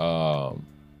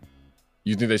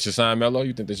 you think they should sign Melo?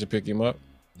 You think they should pick him up?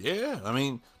 Yeah, I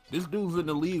mean, this dude's in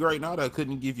the league right now that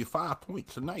couldn't give you 5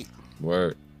 points a night.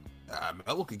 Word.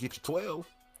 Melo could get you 12.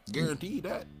 Guaranteed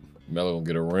that. Melo gonna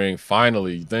get a ring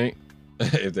finally. You think?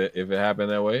 if it happened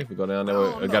that way, if we go down that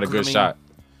way, it got a good shot.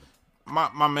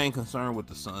 My main concern with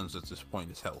the Suns at this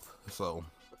point is health. So.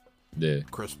 Yeah.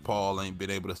 Chris Paul ain't been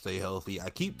able to stay healthy. I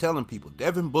keep telling people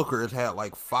Devin Booker has had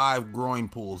like 5 groin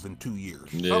pulls in 2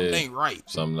 years. Yeah. Something ain't right.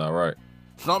 Something not right.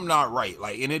 Something not right.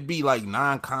 Like, and it'd be like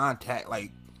non-contact.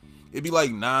 Like, it'd be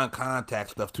like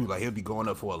non-contact stuff too. Like he'll be going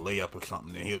up for a layup or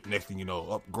something, and next thing you know,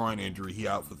 up groin injury, he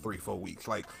out for 3-4 weeks.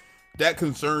 Like that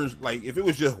concerns. Like if it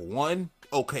was just one,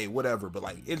 okay, whatever. But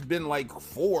like it's been like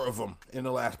 4 of them in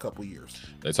the last couple years.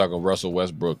 They talking Russell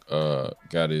Westbrook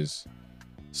got his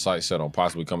sight set on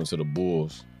possibly coming to the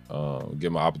Bulls. Give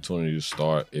him an opportunity to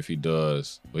start if he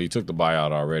does. Well, he took the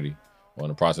buyout already. We're in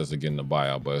the process of getting the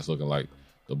buyout, but it's looking like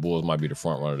the Bulls might be the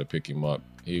front runner to pick him up.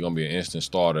 He's gonna be an instant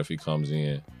starter if he comes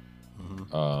in.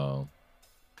 Mm-hmm.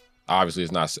 Obviously,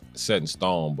 it's not set in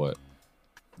stone, but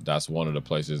that's one of the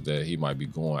places that he might be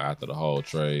going after the whole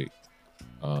trade.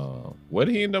 Where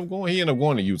did he end up going? He ended up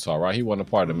going to Utah, right? He wasn't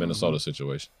a part of the Minnesota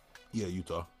situation. Yeah,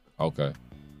 Utah. Okay.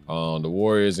 The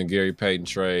Warriors and Gary Payton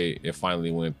trade, it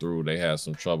finally went through. They had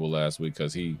some trouble last week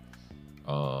because he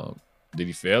Did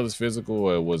he fail his physical,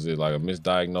 or was it like a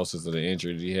misdiagnosis of the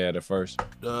injury that he had at first?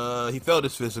 He failed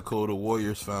his physical. The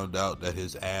Warriors found out that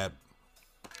his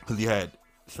because he had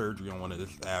surgery on one of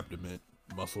his abdomen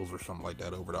muscles or something like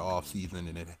that over the off season,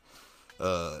 and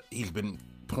he's been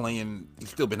playing. He's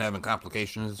still been having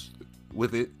complications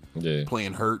with it. Yeah,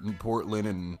 playing hurt in Portland,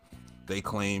 and they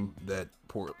claim that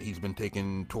he's been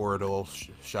taking Toradol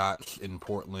shots in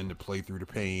Portland to play through the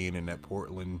pain, and that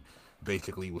Portland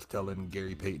basically was telling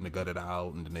Gary Payton to gut it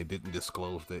out, and then they didn't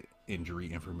disclose the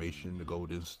injury information to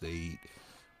Golden State.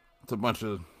 It's a bunch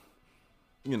of,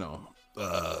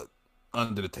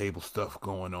 under the table stuff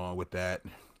going on with that.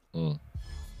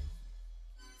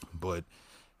 But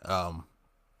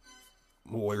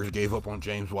Warriors gave up on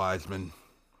James Wiseman.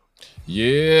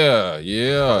 Yeah.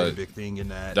 Big thing in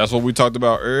that. That's what we talked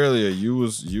about earlier. You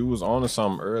was on to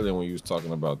something earlier when you was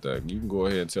talking about that. You can go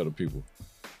ahead and tell the people.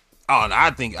 Oh, no, I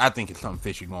think it's something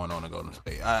fishy going on in Golden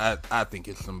State. I think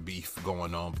it's some beef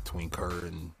going on between Kerr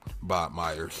and Bob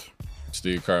Myers.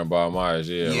 Steve Kerr and Bob Myers,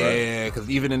 yeah, because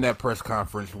even in that press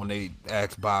conference when they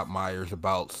asked Bob Myers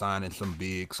about signing some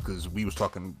bigs, because we was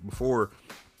talking before,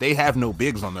 they have no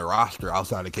bigs on their roster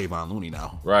outside of Kayvon Looney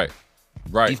now. Right.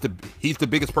 He's the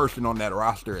biggest person on that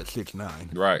roster at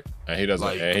 6'9". Right, and he doesn't.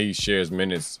 And he shares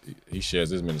minutes. He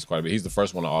shares his minutes quite a bit. He's the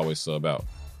first one to always sub out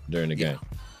during the game.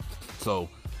 So.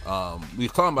 We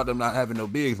was talking about them not having no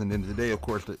bigs, and then today, of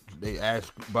course, they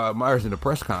asked Bob Myers in the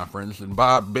press conference, and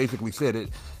Bob basically said it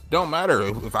don't matter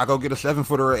if I go get a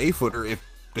 7-footer or 8-footer if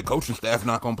the coaching staff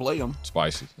not gonna play them.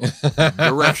 Spicy.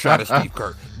 Direct shot at Steve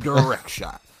Kerr. Direct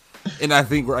shot. And I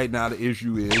think right now the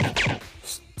issue is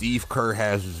Steve Kerr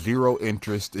has zero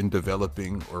interest in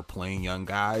developing or playing young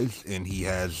guys, and he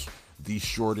has the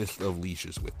shortest of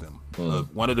leashes with them.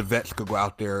 One of the vets could go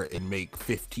out there and make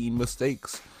 15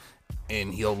 mistakes,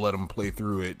 and he'll let them play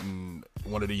through it, and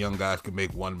one of the young guys could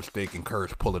make one mistake and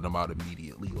Kerr's pulling them out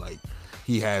immediately. Like,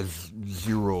 he has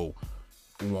zero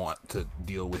want to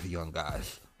deal with young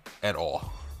guys at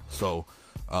all. So,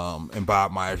 and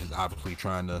Bob Myers is obviously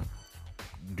trying to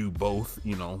do both,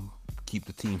 keep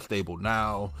the team stable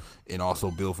now and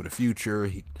also build for the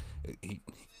future.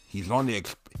 He's on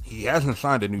he hasn't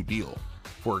signed a new deal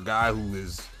for a guy who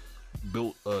has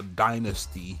built a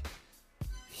dynasty.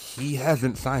 He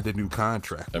hasn't signed a new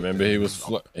contract. I remember he was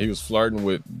flirting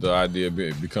with the idea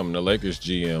of becoming the Lakers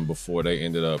GM before they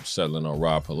ended up settling on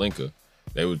Rob Pelinka.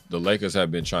 The Lakers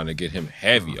have been trying to get him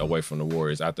heavy away from the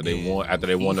Warriors after they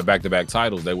won the back-to-back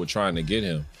titles. They were trying to get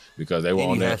him because they were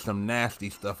on that. He had some nasty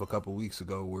stuff a couple weeks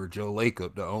ago where Joe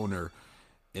Lacob, the owner,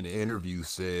 in the interview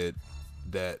said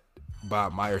that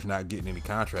Bob Myers not getting any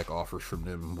contract offers from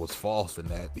them was false, and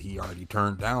that he already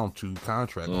turned down 2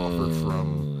 contract offers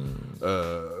from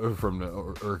the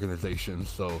organization.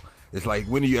 So it's like,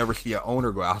 when do you ever see an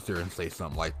owner go out there and say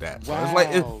something like that? So it's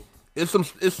like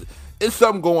it's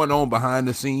something going on behind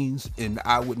the scenes, and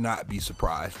I would not be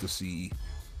surprised to see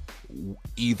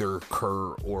either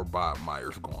Kerr or Bob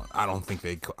Myers gone. I don't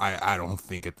think I don't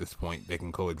think at this point they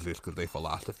can coexist because their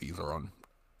philosophies are on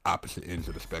opposite ends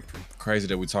of the spectrum. Crazy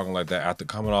that we're talking like that after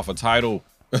coming off a title.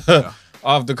 Yeah.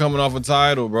 After coming off a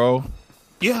title, bro.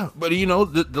 Yeah, but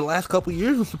the last couple of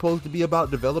years was supposed to be about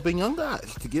developing young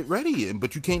guys to get ready,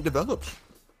 but you can't develop.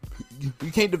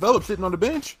 You can't develop sitting on the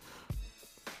bench.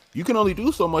 You can only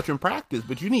do so much in practice,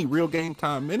 but you need real game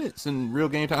time minutes and real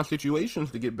game time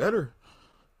situations to get better.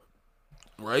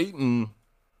 Right? And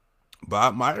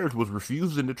Bob Myers was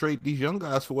refusing to trade these young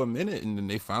guys for a minute, and then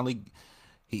they finally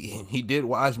he did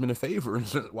Wiseman a favor and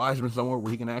sent Wiseman somewhere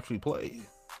where he can actually play.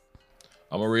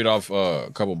 I'm gonna read off a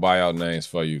couple buyout names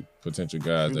for you, potential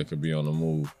guys that could be on the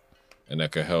move and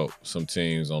that could help some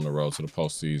teams on the road to the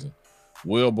postseason.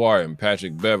 Will Barton,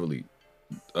 Patrick Beverly,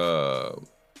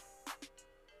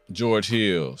 George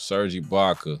Hill, Serge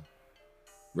Ibaka,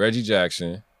 Reggie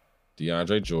Jackson,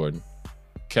 DeAndre Jordan,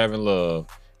 Kevin Love,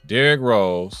 Derrick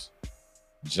Rose,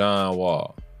 John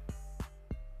Wall.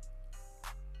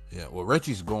 Yeah, well,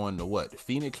 Reggie's going to what?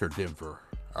 Phoenix or Denver?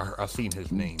 I've seen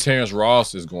his name. Terrence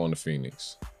Ross is going to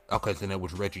Phoenix. Okay, so that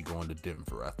was Reggie going to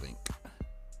Denver, I think.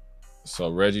 So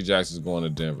Reggie Jackson's going to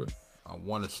Denver. I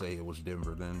want to say it was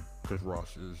Denver then, because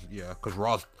Ross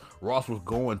was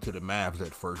going to the Mavs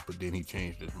at first, but then he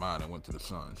changed his mind and went to the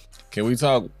Suns. Can we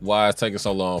talk why it's taking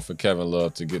so long for Kevin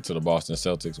Love to get to the Boston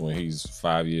Celtics when he's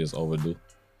 5 years overdue?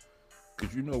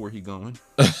 Because you know where he's going.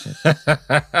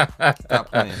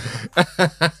 Stop playing.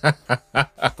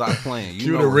 Stop playing.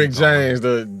 You know the Rick James,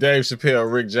 the Dave Chappelle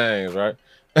Rick James, right?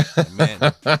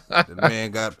 The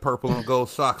man got purple and gold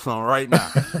socks on right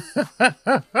now.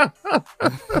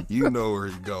 You know where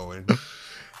he's going.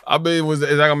 I mean, is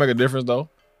that gonna make a difference though?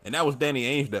 And that was Danny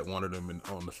Ainge that wanted him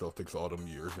on the Celtics all them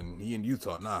years, and he in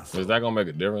Utah now. So. Is that gonna make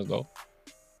a difference though?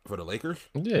 For the Lakers?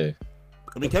 Yeah.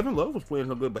 I mean, Kevin Love was playing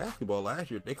some good basketball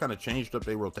last year. They kind of changed up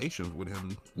their rotations with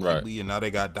him lately, and now they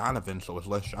got Donovan, so it's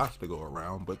less shots to go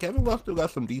around. But Kevin Love still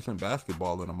got some decent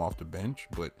basketball in him off the bench.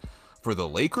 But for the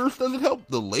Lakers, does it help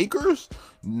the Lakers?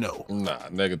 No. Nah,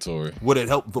 negatory. Would it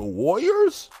help the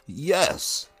Warriors?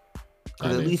 Yes.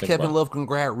 Because at least Kevin Love can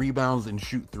grab rebounds and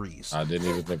shoot threes. I didn't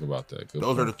even think about that.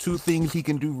 Those are the two things he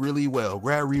can do really well.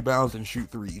 Grab rebounds and shoot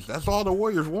threes. That's all the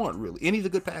Warriors want, really. And he's a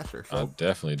good passer. So I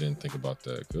definitely didn't think about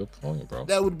that. Good point, bro.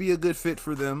 That would be a good fit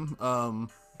for them.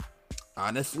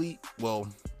 Honestly, well,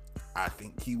 I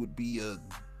think he would be a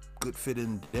good fit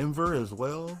in Denver as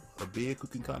well. A big who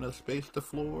can kind of space the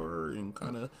floor and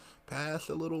kind of pass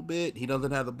a little bit. He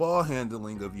doesn't have the ball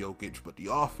handling of Jokic, but the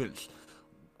offense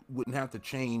wouldn't have to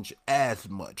change as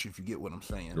much, if you get what I'm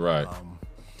saying. Right.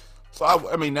 So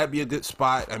I mean, that'd be a good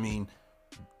spot. I mean,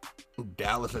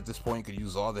 Dallas at this point could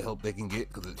use all the help they can get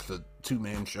because it's a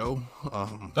two-man show.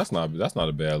 That's not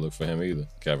a bad look for him either.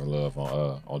 Kevin Love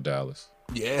on Dallas.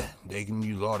 Yeah, they can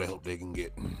use all the help they can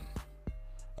get.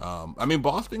 I mean,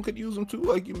 Boston could use them too,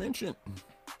 like you mentioned.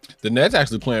 The Nets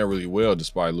actually playing really well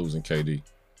despite losing KD.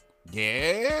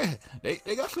 Yeah, they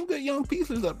got some good young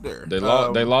pieces up there. They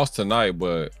lost tonight,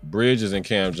 but Bridges and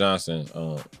Cam Johnson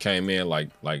came in like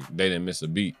they didn't miss a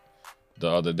beat the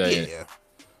other day. Yeah.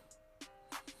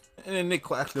 And then Nick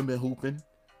Claxton been hooping.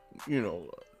 You know,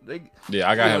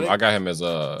 I got him as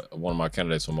one of my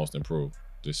candidates for most improved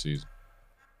this season.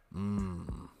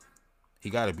 He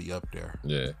got to be up there.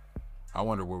 Yeah. I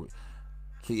wonder where.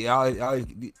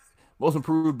 Most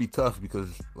improved would be tough because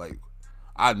like.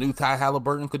 I knew Ty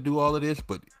Halliburton could do all of this,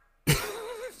 but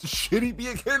should he be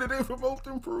a candidate for most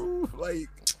improved? Like,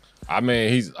 I mean,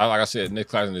 he's like I said, Nick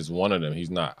Claxton is one of them. He's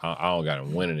not. I don't got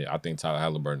him winning it. I think Tyler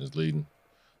Halliburton is leading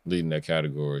that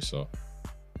category. So,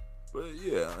 but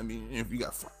yeah, I mean, if you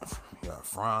got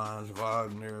Franz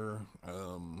Wagner,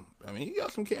 I mean, you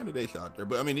got some candidates out there.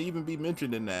 But I mean, to even be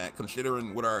mentioned in that,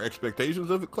 considering what our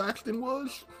expectations of it, Claxton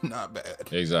was not bad.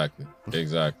 Exactly.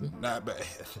 Not bad.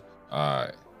 All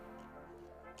right.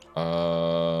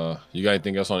 You got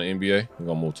anything else on the NBA? We're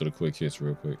gonna move to the quick hits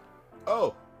real quick.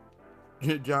 Oh,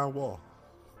 John Wall.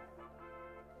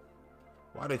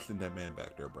 Why they send that man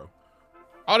back there, bro?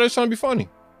 Oh, they're trying to be funny.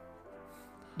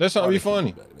 They're trying to be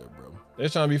funny. They're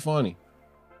trying to be funny.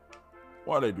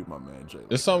 Why they do my man Jay?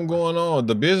 There's something going on.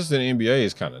 The business in the NBA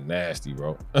is kind of nasty,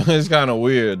 bro. It's kind of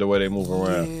weird the way they move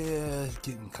around. Yeah, it's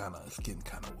getting kind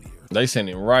of weird. They send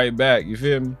him right back. You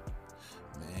feel me?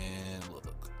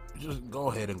 Just go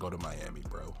ahead and go to Miami,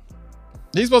 bro.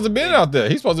 He's supposed to have been out there.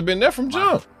 He's supposed to have been there from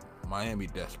jump. Miami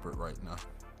desperate right now.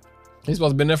 He's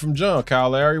supposed to have been there from jump. Kyle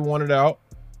Lowry wanted out.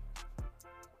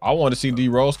 I wanted to see D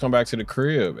Rose come back to the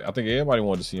crib. I think everybody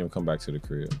wanted to see him come back to the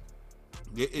crib.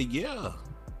 Yeah.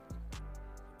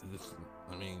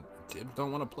 I mean, Tibbs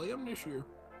don't want to play him this year.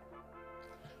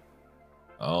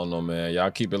 I don't know, man.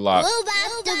 Y'all keep it locked.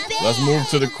 Let's move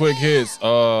to the quick hits.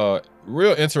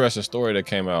 Real interesting story that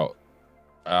came out.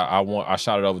 I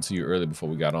shot it over to you earlier before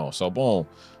we got on. So boom.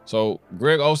 So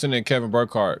Greg Olsen and Kevin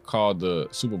Burkhardt called the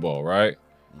Super Bowl, right?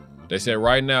 They said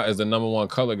right now as the #1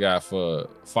 color guy for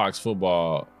Fox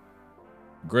Football,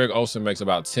 Greg Olsen makes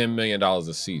about $10 million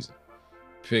a season,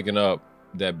 picking up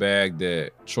that bag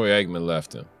that Troy Aikman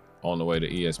left him on the way to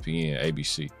ESPN,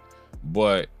 ABC.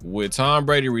 But with Tom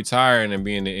Brady retiring and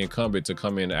being the incumbent to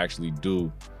come in and actually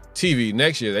do TV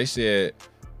next year, they said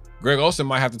Greg Olsen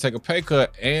might have to take a pay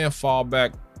cut and fall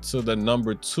back to the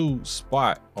 #2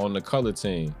 spot on the color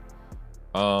team.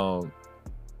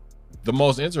 The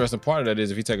most interesting part of that is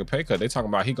if he take a pay cut, they talking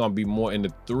about he gonna be more in the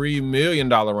 $3 million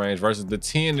range versus the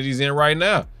 10 that he's in right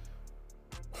now.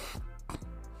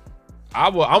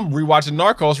 I'm rewatching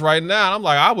Narcos right now, and I'm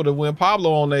like, I would have went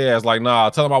Pablo on their ass. Like, nah,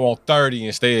 tell him I want 30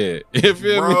 instead. You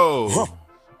feel me?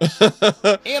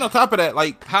 And on top of that,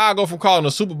 like, how I go from calling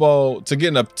a Super Bowl to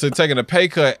taking a pay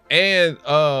cut and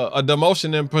a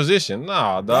demotion in position.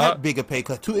 Nah, dog. That big a pay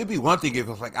cut too. It'd be one thing if it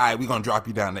was like, all right, we're gonna drop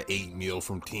you down to 8 mil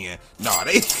from 10. Nah,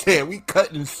 they said we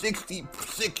cutting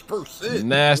 66%.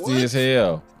 Nasty as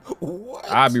hell.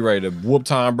 What? I'd be ready to whoop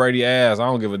Tom Brady ass. I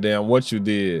don't give a damn what you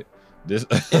did. This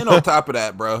and on top of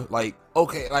that, bro, like,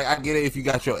 okay, like I get it if you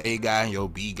got your A guy and your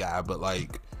B guy, but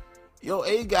like, your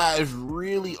A guy is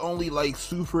really only like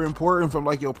super important from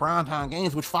like your primetime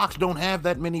games, which Fox don't have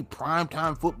that many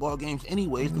primetime football games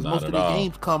anyways, because most of the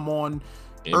games come on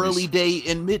NBC, early day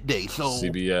and midday. So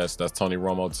CBS, that's Tony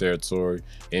Romo territory.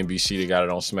 NBC, they got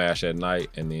it on Smash at night,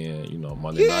 and then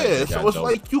Monday night. Yeah, so it's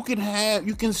like you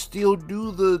can still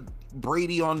do the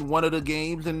Brady on one of the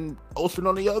games and Olsen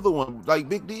on the other one. Like,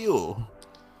 big deal.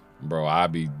 Bro, I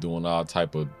be doing all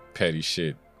type of petty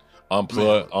shit.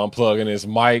 Unplugging his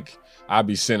mic. I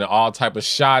be sending all type of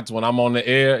shots when I'm on the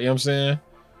air. You know what I'm saying?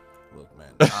 Look,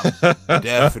 man, I'm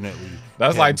definitely.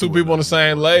 That's like two people on the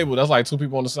same label. That's like two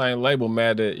people on the same label,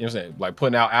 mad that, you know what I'm saying? Like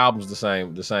putting out albums the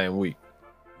same week.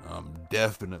 I'm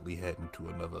definitely heading to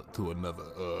another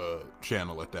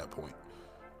channel at that point.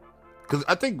 Cause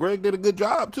I think Greg did a good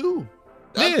job too.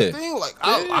 That's the thing. Like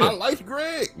I like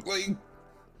Greg. Like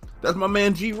that's my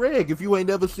man G Reg. If you ain't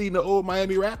never seen the old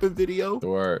Miami rapping video.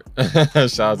 Word.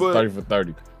 Shout out to 30 for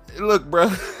 30. Look, bro.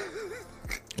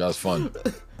 That was fun.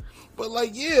 But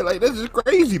like, yeah, like that's just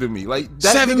crazy to me. Like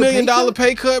that $7 million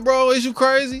pay cut, bro. Is you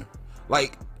crazy?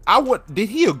 Like, did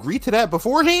he agree to that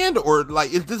beforehand, or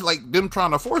like is this like them trying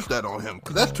to force that on him?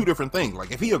 Because that's two different things.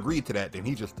 Like, if he agreed to that, then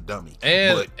he's just a dummy.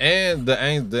 And the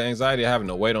anxiety of having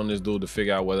to wait on this dude to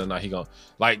figure out whether or not he gonna,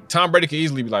 like, Tom Brady could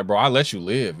easily be like, bro, I let you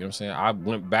live. You know what I'm saying? I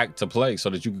went back to play so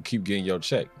that you could keep getting your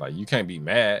check. Like, you can't be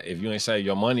mad if you ain't save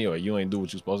your money or you ain't do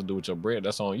what you're supposed to do with your bread.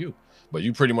 That's on you. But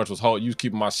you pretty much you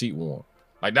keeping my seat warm.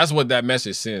 Like, that's what that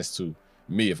message sends to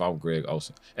me if I'm Greg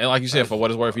Olsen. And like you said, for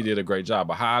what it's worth, he did a great job.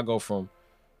 But how I go from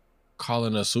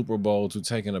calling a Super Bowl to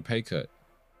taking a pay cut?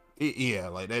 Yeah,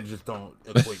 like that just don't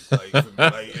equate. Like, for me.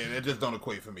 Like, and it just don't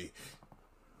equate for me.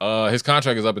 His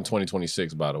contract is up in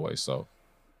 2026, by the way, so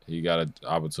he got an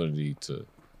opportunity to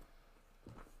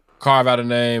carve out a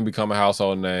name, become a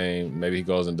household name. Maybe he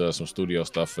goes and does some studio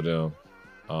stuff for them.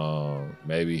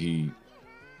 Maybe he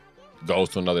goes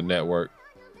to another network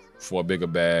for a bigger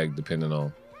bag, depending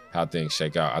on how things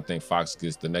shake out. I think Fox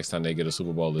gets, the next time they get a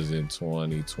Super Bowl is in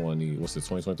 2020. What's it,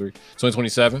 2023?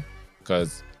 2027,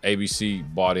 because ABC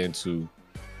bought into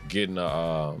getting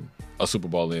a Super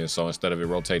Bowl in. So instead of it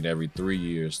rotating every 3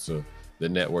 years to the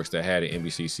networks that had it,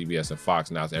 NBC, CBS, and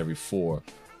Fox, now it's every 4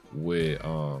 with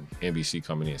NBC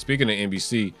coming in. Speaking of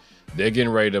NBC, they're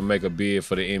getting ready to make a bid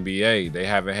for the NBA. They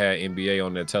haven't had NBA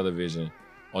on their television,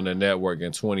 on their network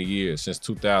in 20 years, since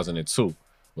 2002.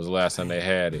 Was the last time they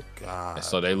had it. God.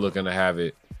 So they looking to have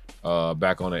it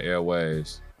back on the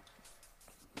airwaves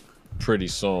pretty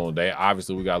soon. We got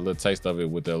a little taste of it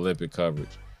with the Olympic coverage.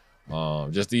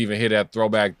 Just to even hear that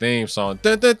throwback theme song.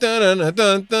 Dun, dun, dun, dun,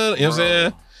 dun, dun, you know what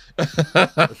I'm saying?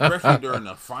 Especially during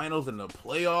the finals and the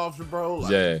playoffs, bro.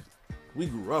 Like, yeah. We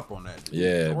grew up on that.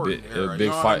 Yeah, big you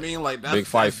know fight. I mean? Like, big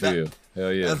fight feel.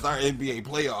 Hell yeah. That's our NBA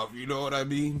playoff. You know what I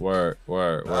mean? Word.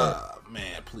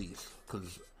 Man, please.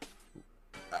 Because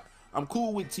I'm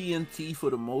cool with TNT for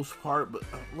the most part, but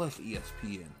less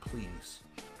ESPN, please.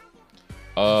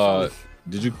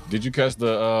 Did you catch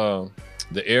the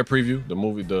Air preview, the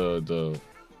movie, the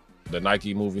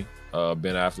Nike movie,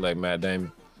 Ben Affleck, Matt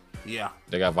Damon? Yeah.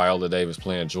 They got Viola Davis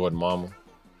playing Jordan Mama.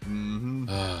 Mm-hmm.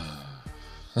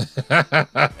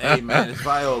 Hey man, it's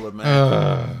Viola,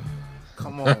 man.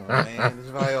 Come on, man, it's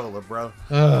Viola, bro.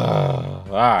 All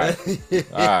right,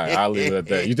 I'll leave it at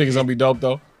that. You think it's gonna be dope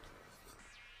though?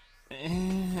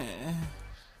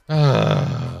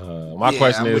 My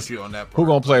question is, who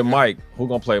gonna play Mike? Who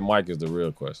gonna play Mike is the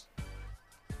real question.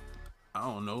 I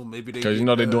don't know. Maybe because you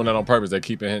know they're doing that on purpose. They're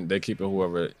keeping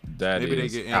whoever that maybe is. Maybe they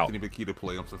get Anthony McKee to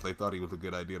play him since they thought he was a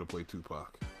good idea to play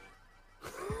Tupac.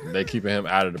 They keeping him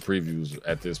out of the previews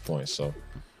at this point, so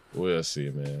we'll see,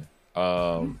 man.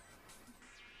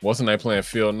 What's the name playing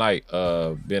Phil Knight?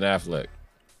 Ben Affleck.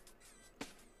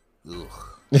 Ugh.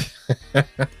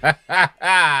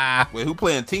 Wait, who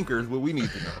playing Tinker is what we need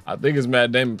to know. I think it's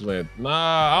Matt Damon playing.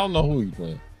 Nah, I don't know who he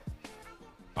playing.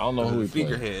 I don't know who he playing.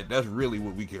 Tinkerhead. That's really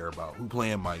what we care about. Who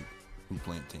playing Mike? Who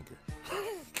playing Tinker?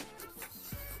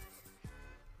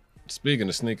 Speaking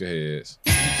of sneakerheads,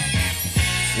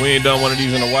 we ain't done one of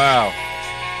these in a while.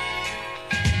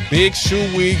 Big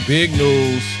shoe week, big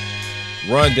news,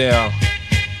 rundown.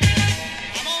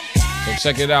 So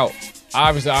check it out.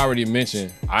 Obviously, I already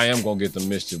mentioned I am going to get the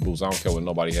Mischief boots. I don't care what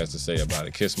nobody has to say about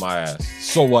it. Kiss my ass.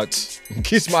 So what?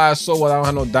 Kiss my ass, so what? I don't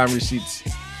have no dime receipts.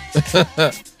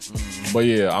 But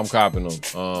yeah, I'm copping them.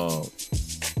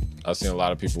 I've seen a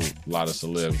lot of people, a lot of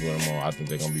celebs with them on. I think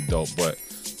they're going to be dope. But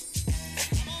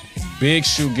big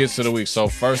shoe gets to the week. So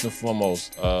first and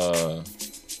foremost, we're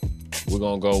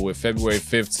going to go with February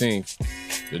 15th.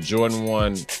 The Jordan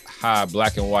 1 High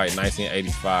Black and White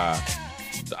 1985.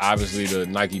 Obviously, the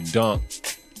Nike Dunk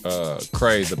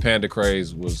craze, the Panda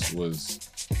craze was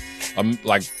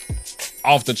like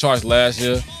off the charts last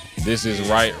year. This is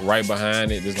right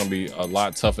behind it. This is gonna be a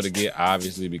lot tougher to get,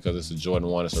 obviously, because it's a Jordan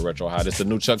 1. It's a retro high. It's the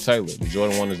new Chuck Taylor. The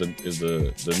Jordan 1 is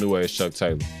the new age Chuck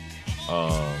Taylor.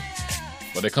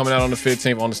 But they're coming out on the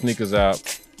 15th on the Sneakers app.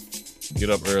 Get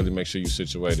up early. Make sure you're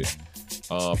situated.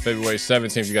 February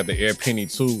 17th, you got the Air Penny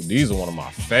 2. These are one of my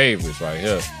favorites right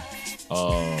here.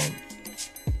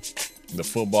 The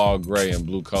football gray and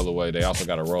blue colorway. They also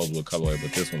got a rosewood colorway,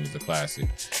 but this one is the classic.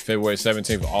 February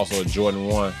 17th, also a Jordan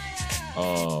 1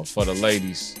 for the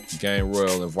ladies. Game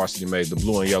Royal and Varsity Made, the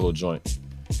blue and yellow joint.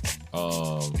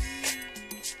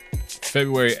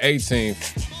 February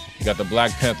 18th, you got the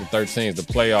Black Panther 13s, the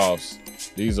playoffs.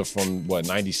 These are from, what,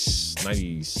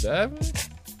 97?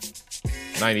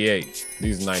 98.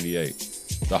 These are 98.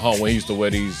 The home when he used to wear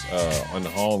these on the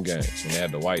home games when they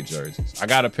had the white jerseys. I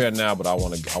got a pair now, but I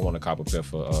want to cop a pair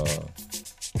for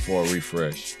a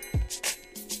refresh.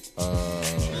 Boom,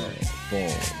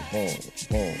 boom,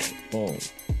 boom, boom.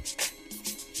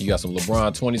 You got some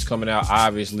LeBron 20s coming out.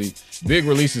 Obviously, big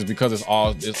releases because it's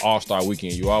All-Star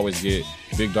Weekend. You always get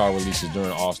big dog releases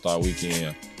during All-Star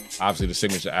Weekend. Obviously, the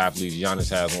signature athletes. Giannis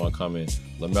has one coming.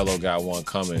 LaMelo got one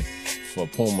coming for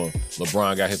Puma.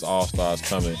 LeBron got his All-Stars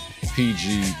coming.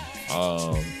 PG.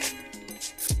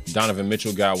 Donovan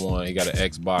Mitchell got one. He got an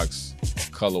Xbox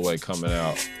colorway coming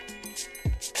out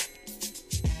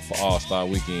for All-Star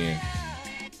Weekend.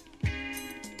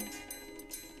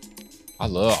 I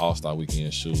love All-Star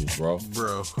Weekend shoes, bro.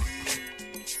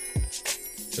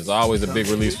 There's always a big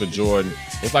release for Jordan.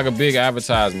 It's like a big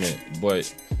advertisement,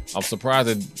 but I'm surprised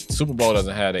that Super Bowl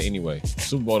doesn't have that anyway.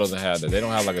 Super Bowl doesn't have that. They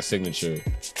don't have like a signature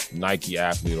Nike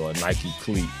athlete or a Nike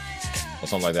cleat or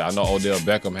something like that. I know Odell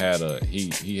Beckham had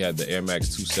he had the Air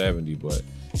Max 270, but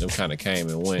them kind of came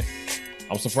and went.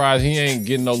 I'm surprised he ain't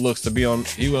getting no looks to be on.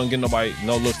 He wasn't getting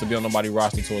no looks to be on nobody's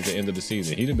roster towards the end of the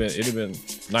season. It'd have been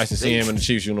nice to see him in the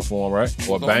Chiefs uniform, right?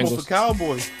 Or Bengals. Almost a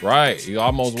Cowboy. Right, he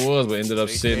almost was, but ended up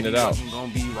sitting it out. He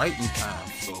wasn't gonna be right in time,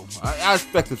 so I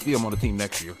expect to see him on the team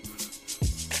next year.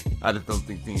 I just don't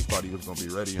think teams thought he was gonna be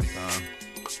ready in time.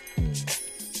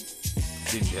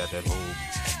 Then you had that whole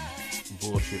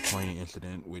bullshit plane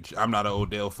incident, which I'm not an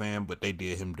Odell fan, but they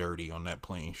did him dirty on that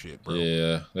plane shit, bro.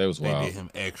 Yeah, that was wild. They did him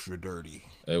extra dirty.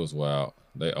 It was wild.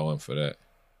 They owe him for that.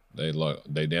 They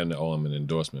damn near owe him an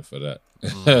endorsement for that.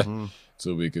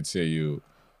 To be continued.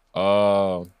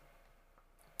 So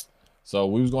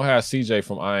we was gonna have CJ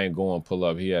from I Ain't Going pull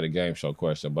up. He had a game show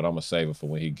question, but I'm gonna save it for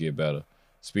when he get better.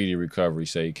 Speedy recovery.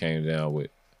 Say he came down with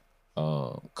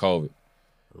COVID.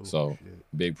 So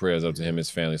big prayers up to him and his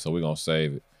family. So we're gonna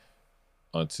save it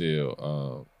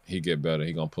until he get better.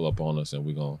 He gonna pull up on us and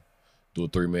we're gonna do a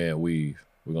 3-man weave.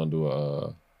 We're gonna do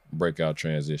a breakout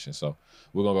transition. So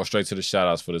we're gonna go straight to the shout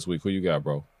outs for this week. Who you got,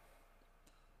 bro?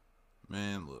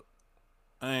 Man, look,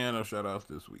 I ain't got no shout outs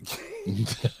this week. You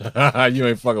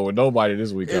ain't fucking with nobody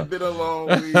this week. It's been a long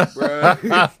week, bro.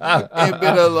 It's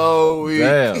been a long week.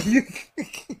 Damn.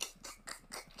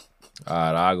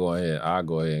 All right, I'll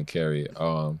go ahead and carry it.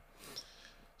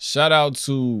 Shout out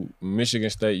to Michigan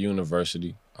State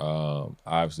University.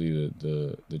 Obviously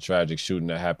the tragic shooting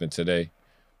that happened today.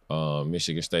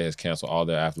 Michigan State has canceled all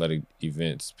their athletic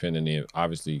events pending the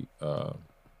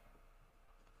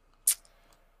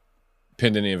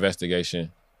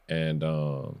investigation, and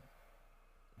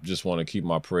just want to keep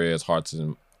my prayers, heart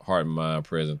and mind,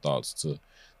 prayers and thoughts to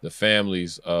the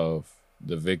families of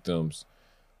the victims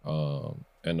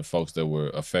and the folks that were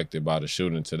affected by the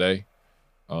shooting today.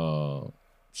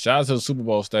 Shout out to the Super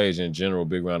Bowl stage in general.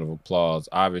 Big round of applause.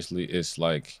 Obviously, it's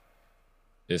like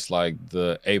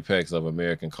the apex of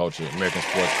American culture, American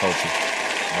sports culture.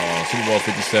 Super Bowl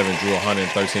 57 drew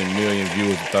 113 million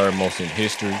viewers, the third most in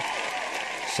history.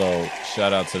 So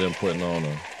shout out to them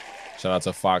shout out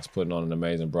to Fox putting on an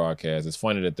amazing broadcast. It's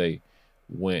funny that they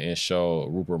went and showed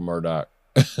Rupert Murdoch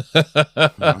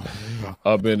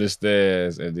up in the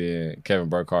stairs, and then Kevin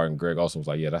Burkhardt and Greg Olsen was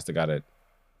like, yeah, that's the guy that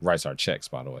writes our checks,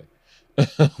 by the way.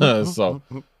 So,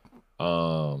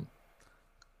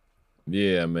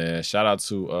 yeah, man. Shout out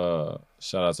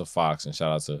to Fox, and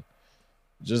shout out to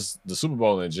just the Super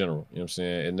Bowl in general. You know what I'm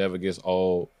saying? It never gets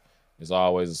old. It's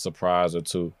always a surprise or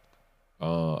two.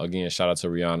 Again, shout out to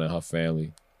Rihanna and her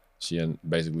family. She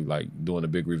basically like doing a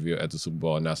big reveal at the Super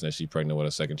Bowl, announcing that she's pregnant with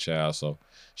a second child. So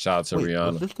shout out to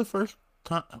Rihanna. Was this the first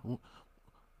time?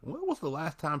 When was the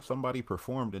last time somebody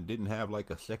performed and didn't have like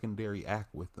a secondary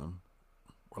act with them,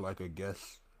 or like a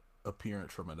guest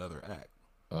appearance from another act?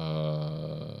 The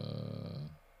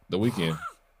Weeknd.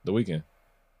 The Weeknd.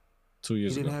 2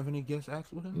 years ago. He didn't have any guest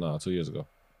acts with him? No, 2 years ago.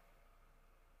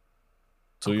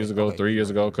 2 years ago, 3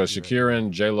 years ago, because Shakira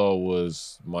and J-Lo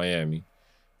was Miami.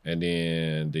 And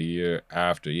then the year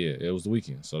after, yeah, it was The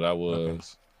Weeknd. So that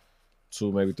was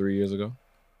 2, maybe 3 years ago.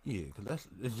 Yeah, because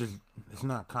it's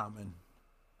not common.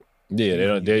 Yeah,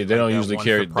 they don't usually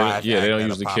carry. They don't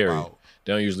usually carry.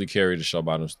 They don't usually carry the show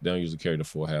by them. They don't usually carry the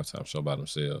full halftime show by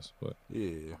themselves. But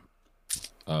yeah.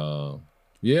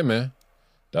 Yeah, man.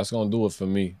 That's gonna do it for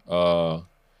me.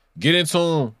 Get in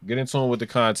tune with the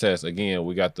contest. Again,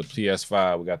 we got the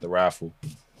PS5, we got the raffle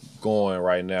going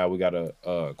right now. We got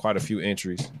quite a few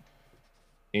entries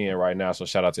in right now. So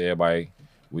shout out to everybody.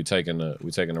 We taking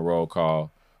the roll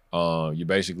call. You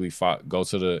basically go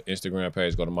to the Instagram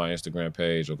page, go to my Instagram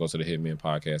page, or go to the Hitmen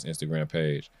Podcast Instagram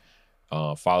page.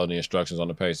 Follow the instructions on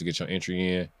the page to get your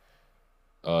entry in.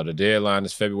 The deadline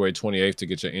is February 28th to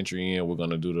get your entry in. We're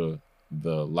gonna do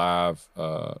the live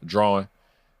drawing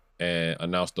and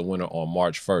announce the winner on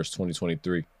March 1st,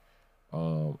 2023.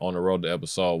 On the road to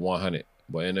episode 100.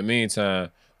 But in the meantime, I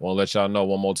want to let y'all know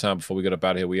one more time before we get up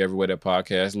out of here, we everywhere that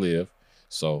podcasts live.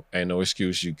 So ain't no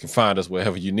excuse. You can find us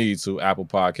wherever you need to. Apple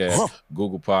Podcasts,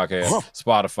 Google Podcasts,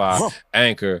 Spotify,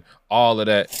 Anchor, all of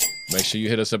that. Make sure you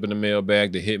hit us up in the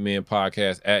mailbag, the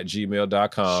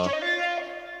hitmenpodcast@gmail.com.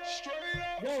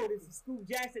 Yo, this is Scoop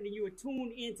Jackson, and you are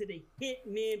tuned into the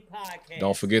Hitmen Podcast.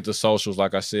 Don't forget the socials,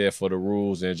 like I said, for the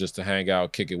rules and just to hang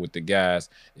out, kick it with the guys.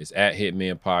 It's at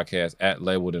Hitmen Podcast, at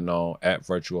Labeled and On, at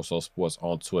Virtuoso Sports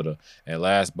on Twitter. And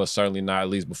last but certainly not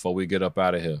least, before we get up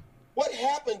out of here, what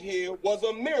happened here was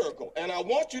a miracle, and I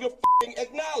want you to f***ing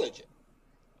acknowledge it.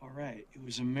 All right, it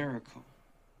was a miracle.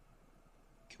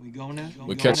 Can we go now?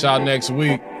 We'll catch y'all next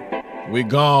week. We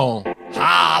gone.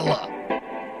 Holla.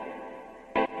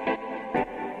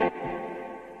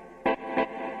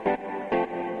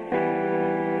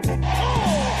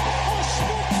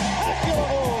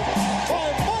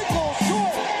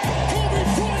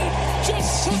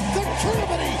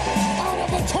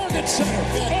 Center.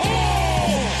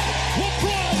 Oh!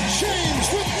 LeBron James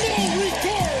with no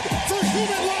regard for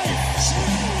human life.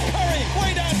 Curry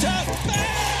way downtown.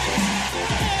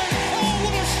 Bang! Oh,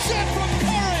 what a shot from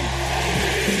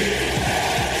Curry!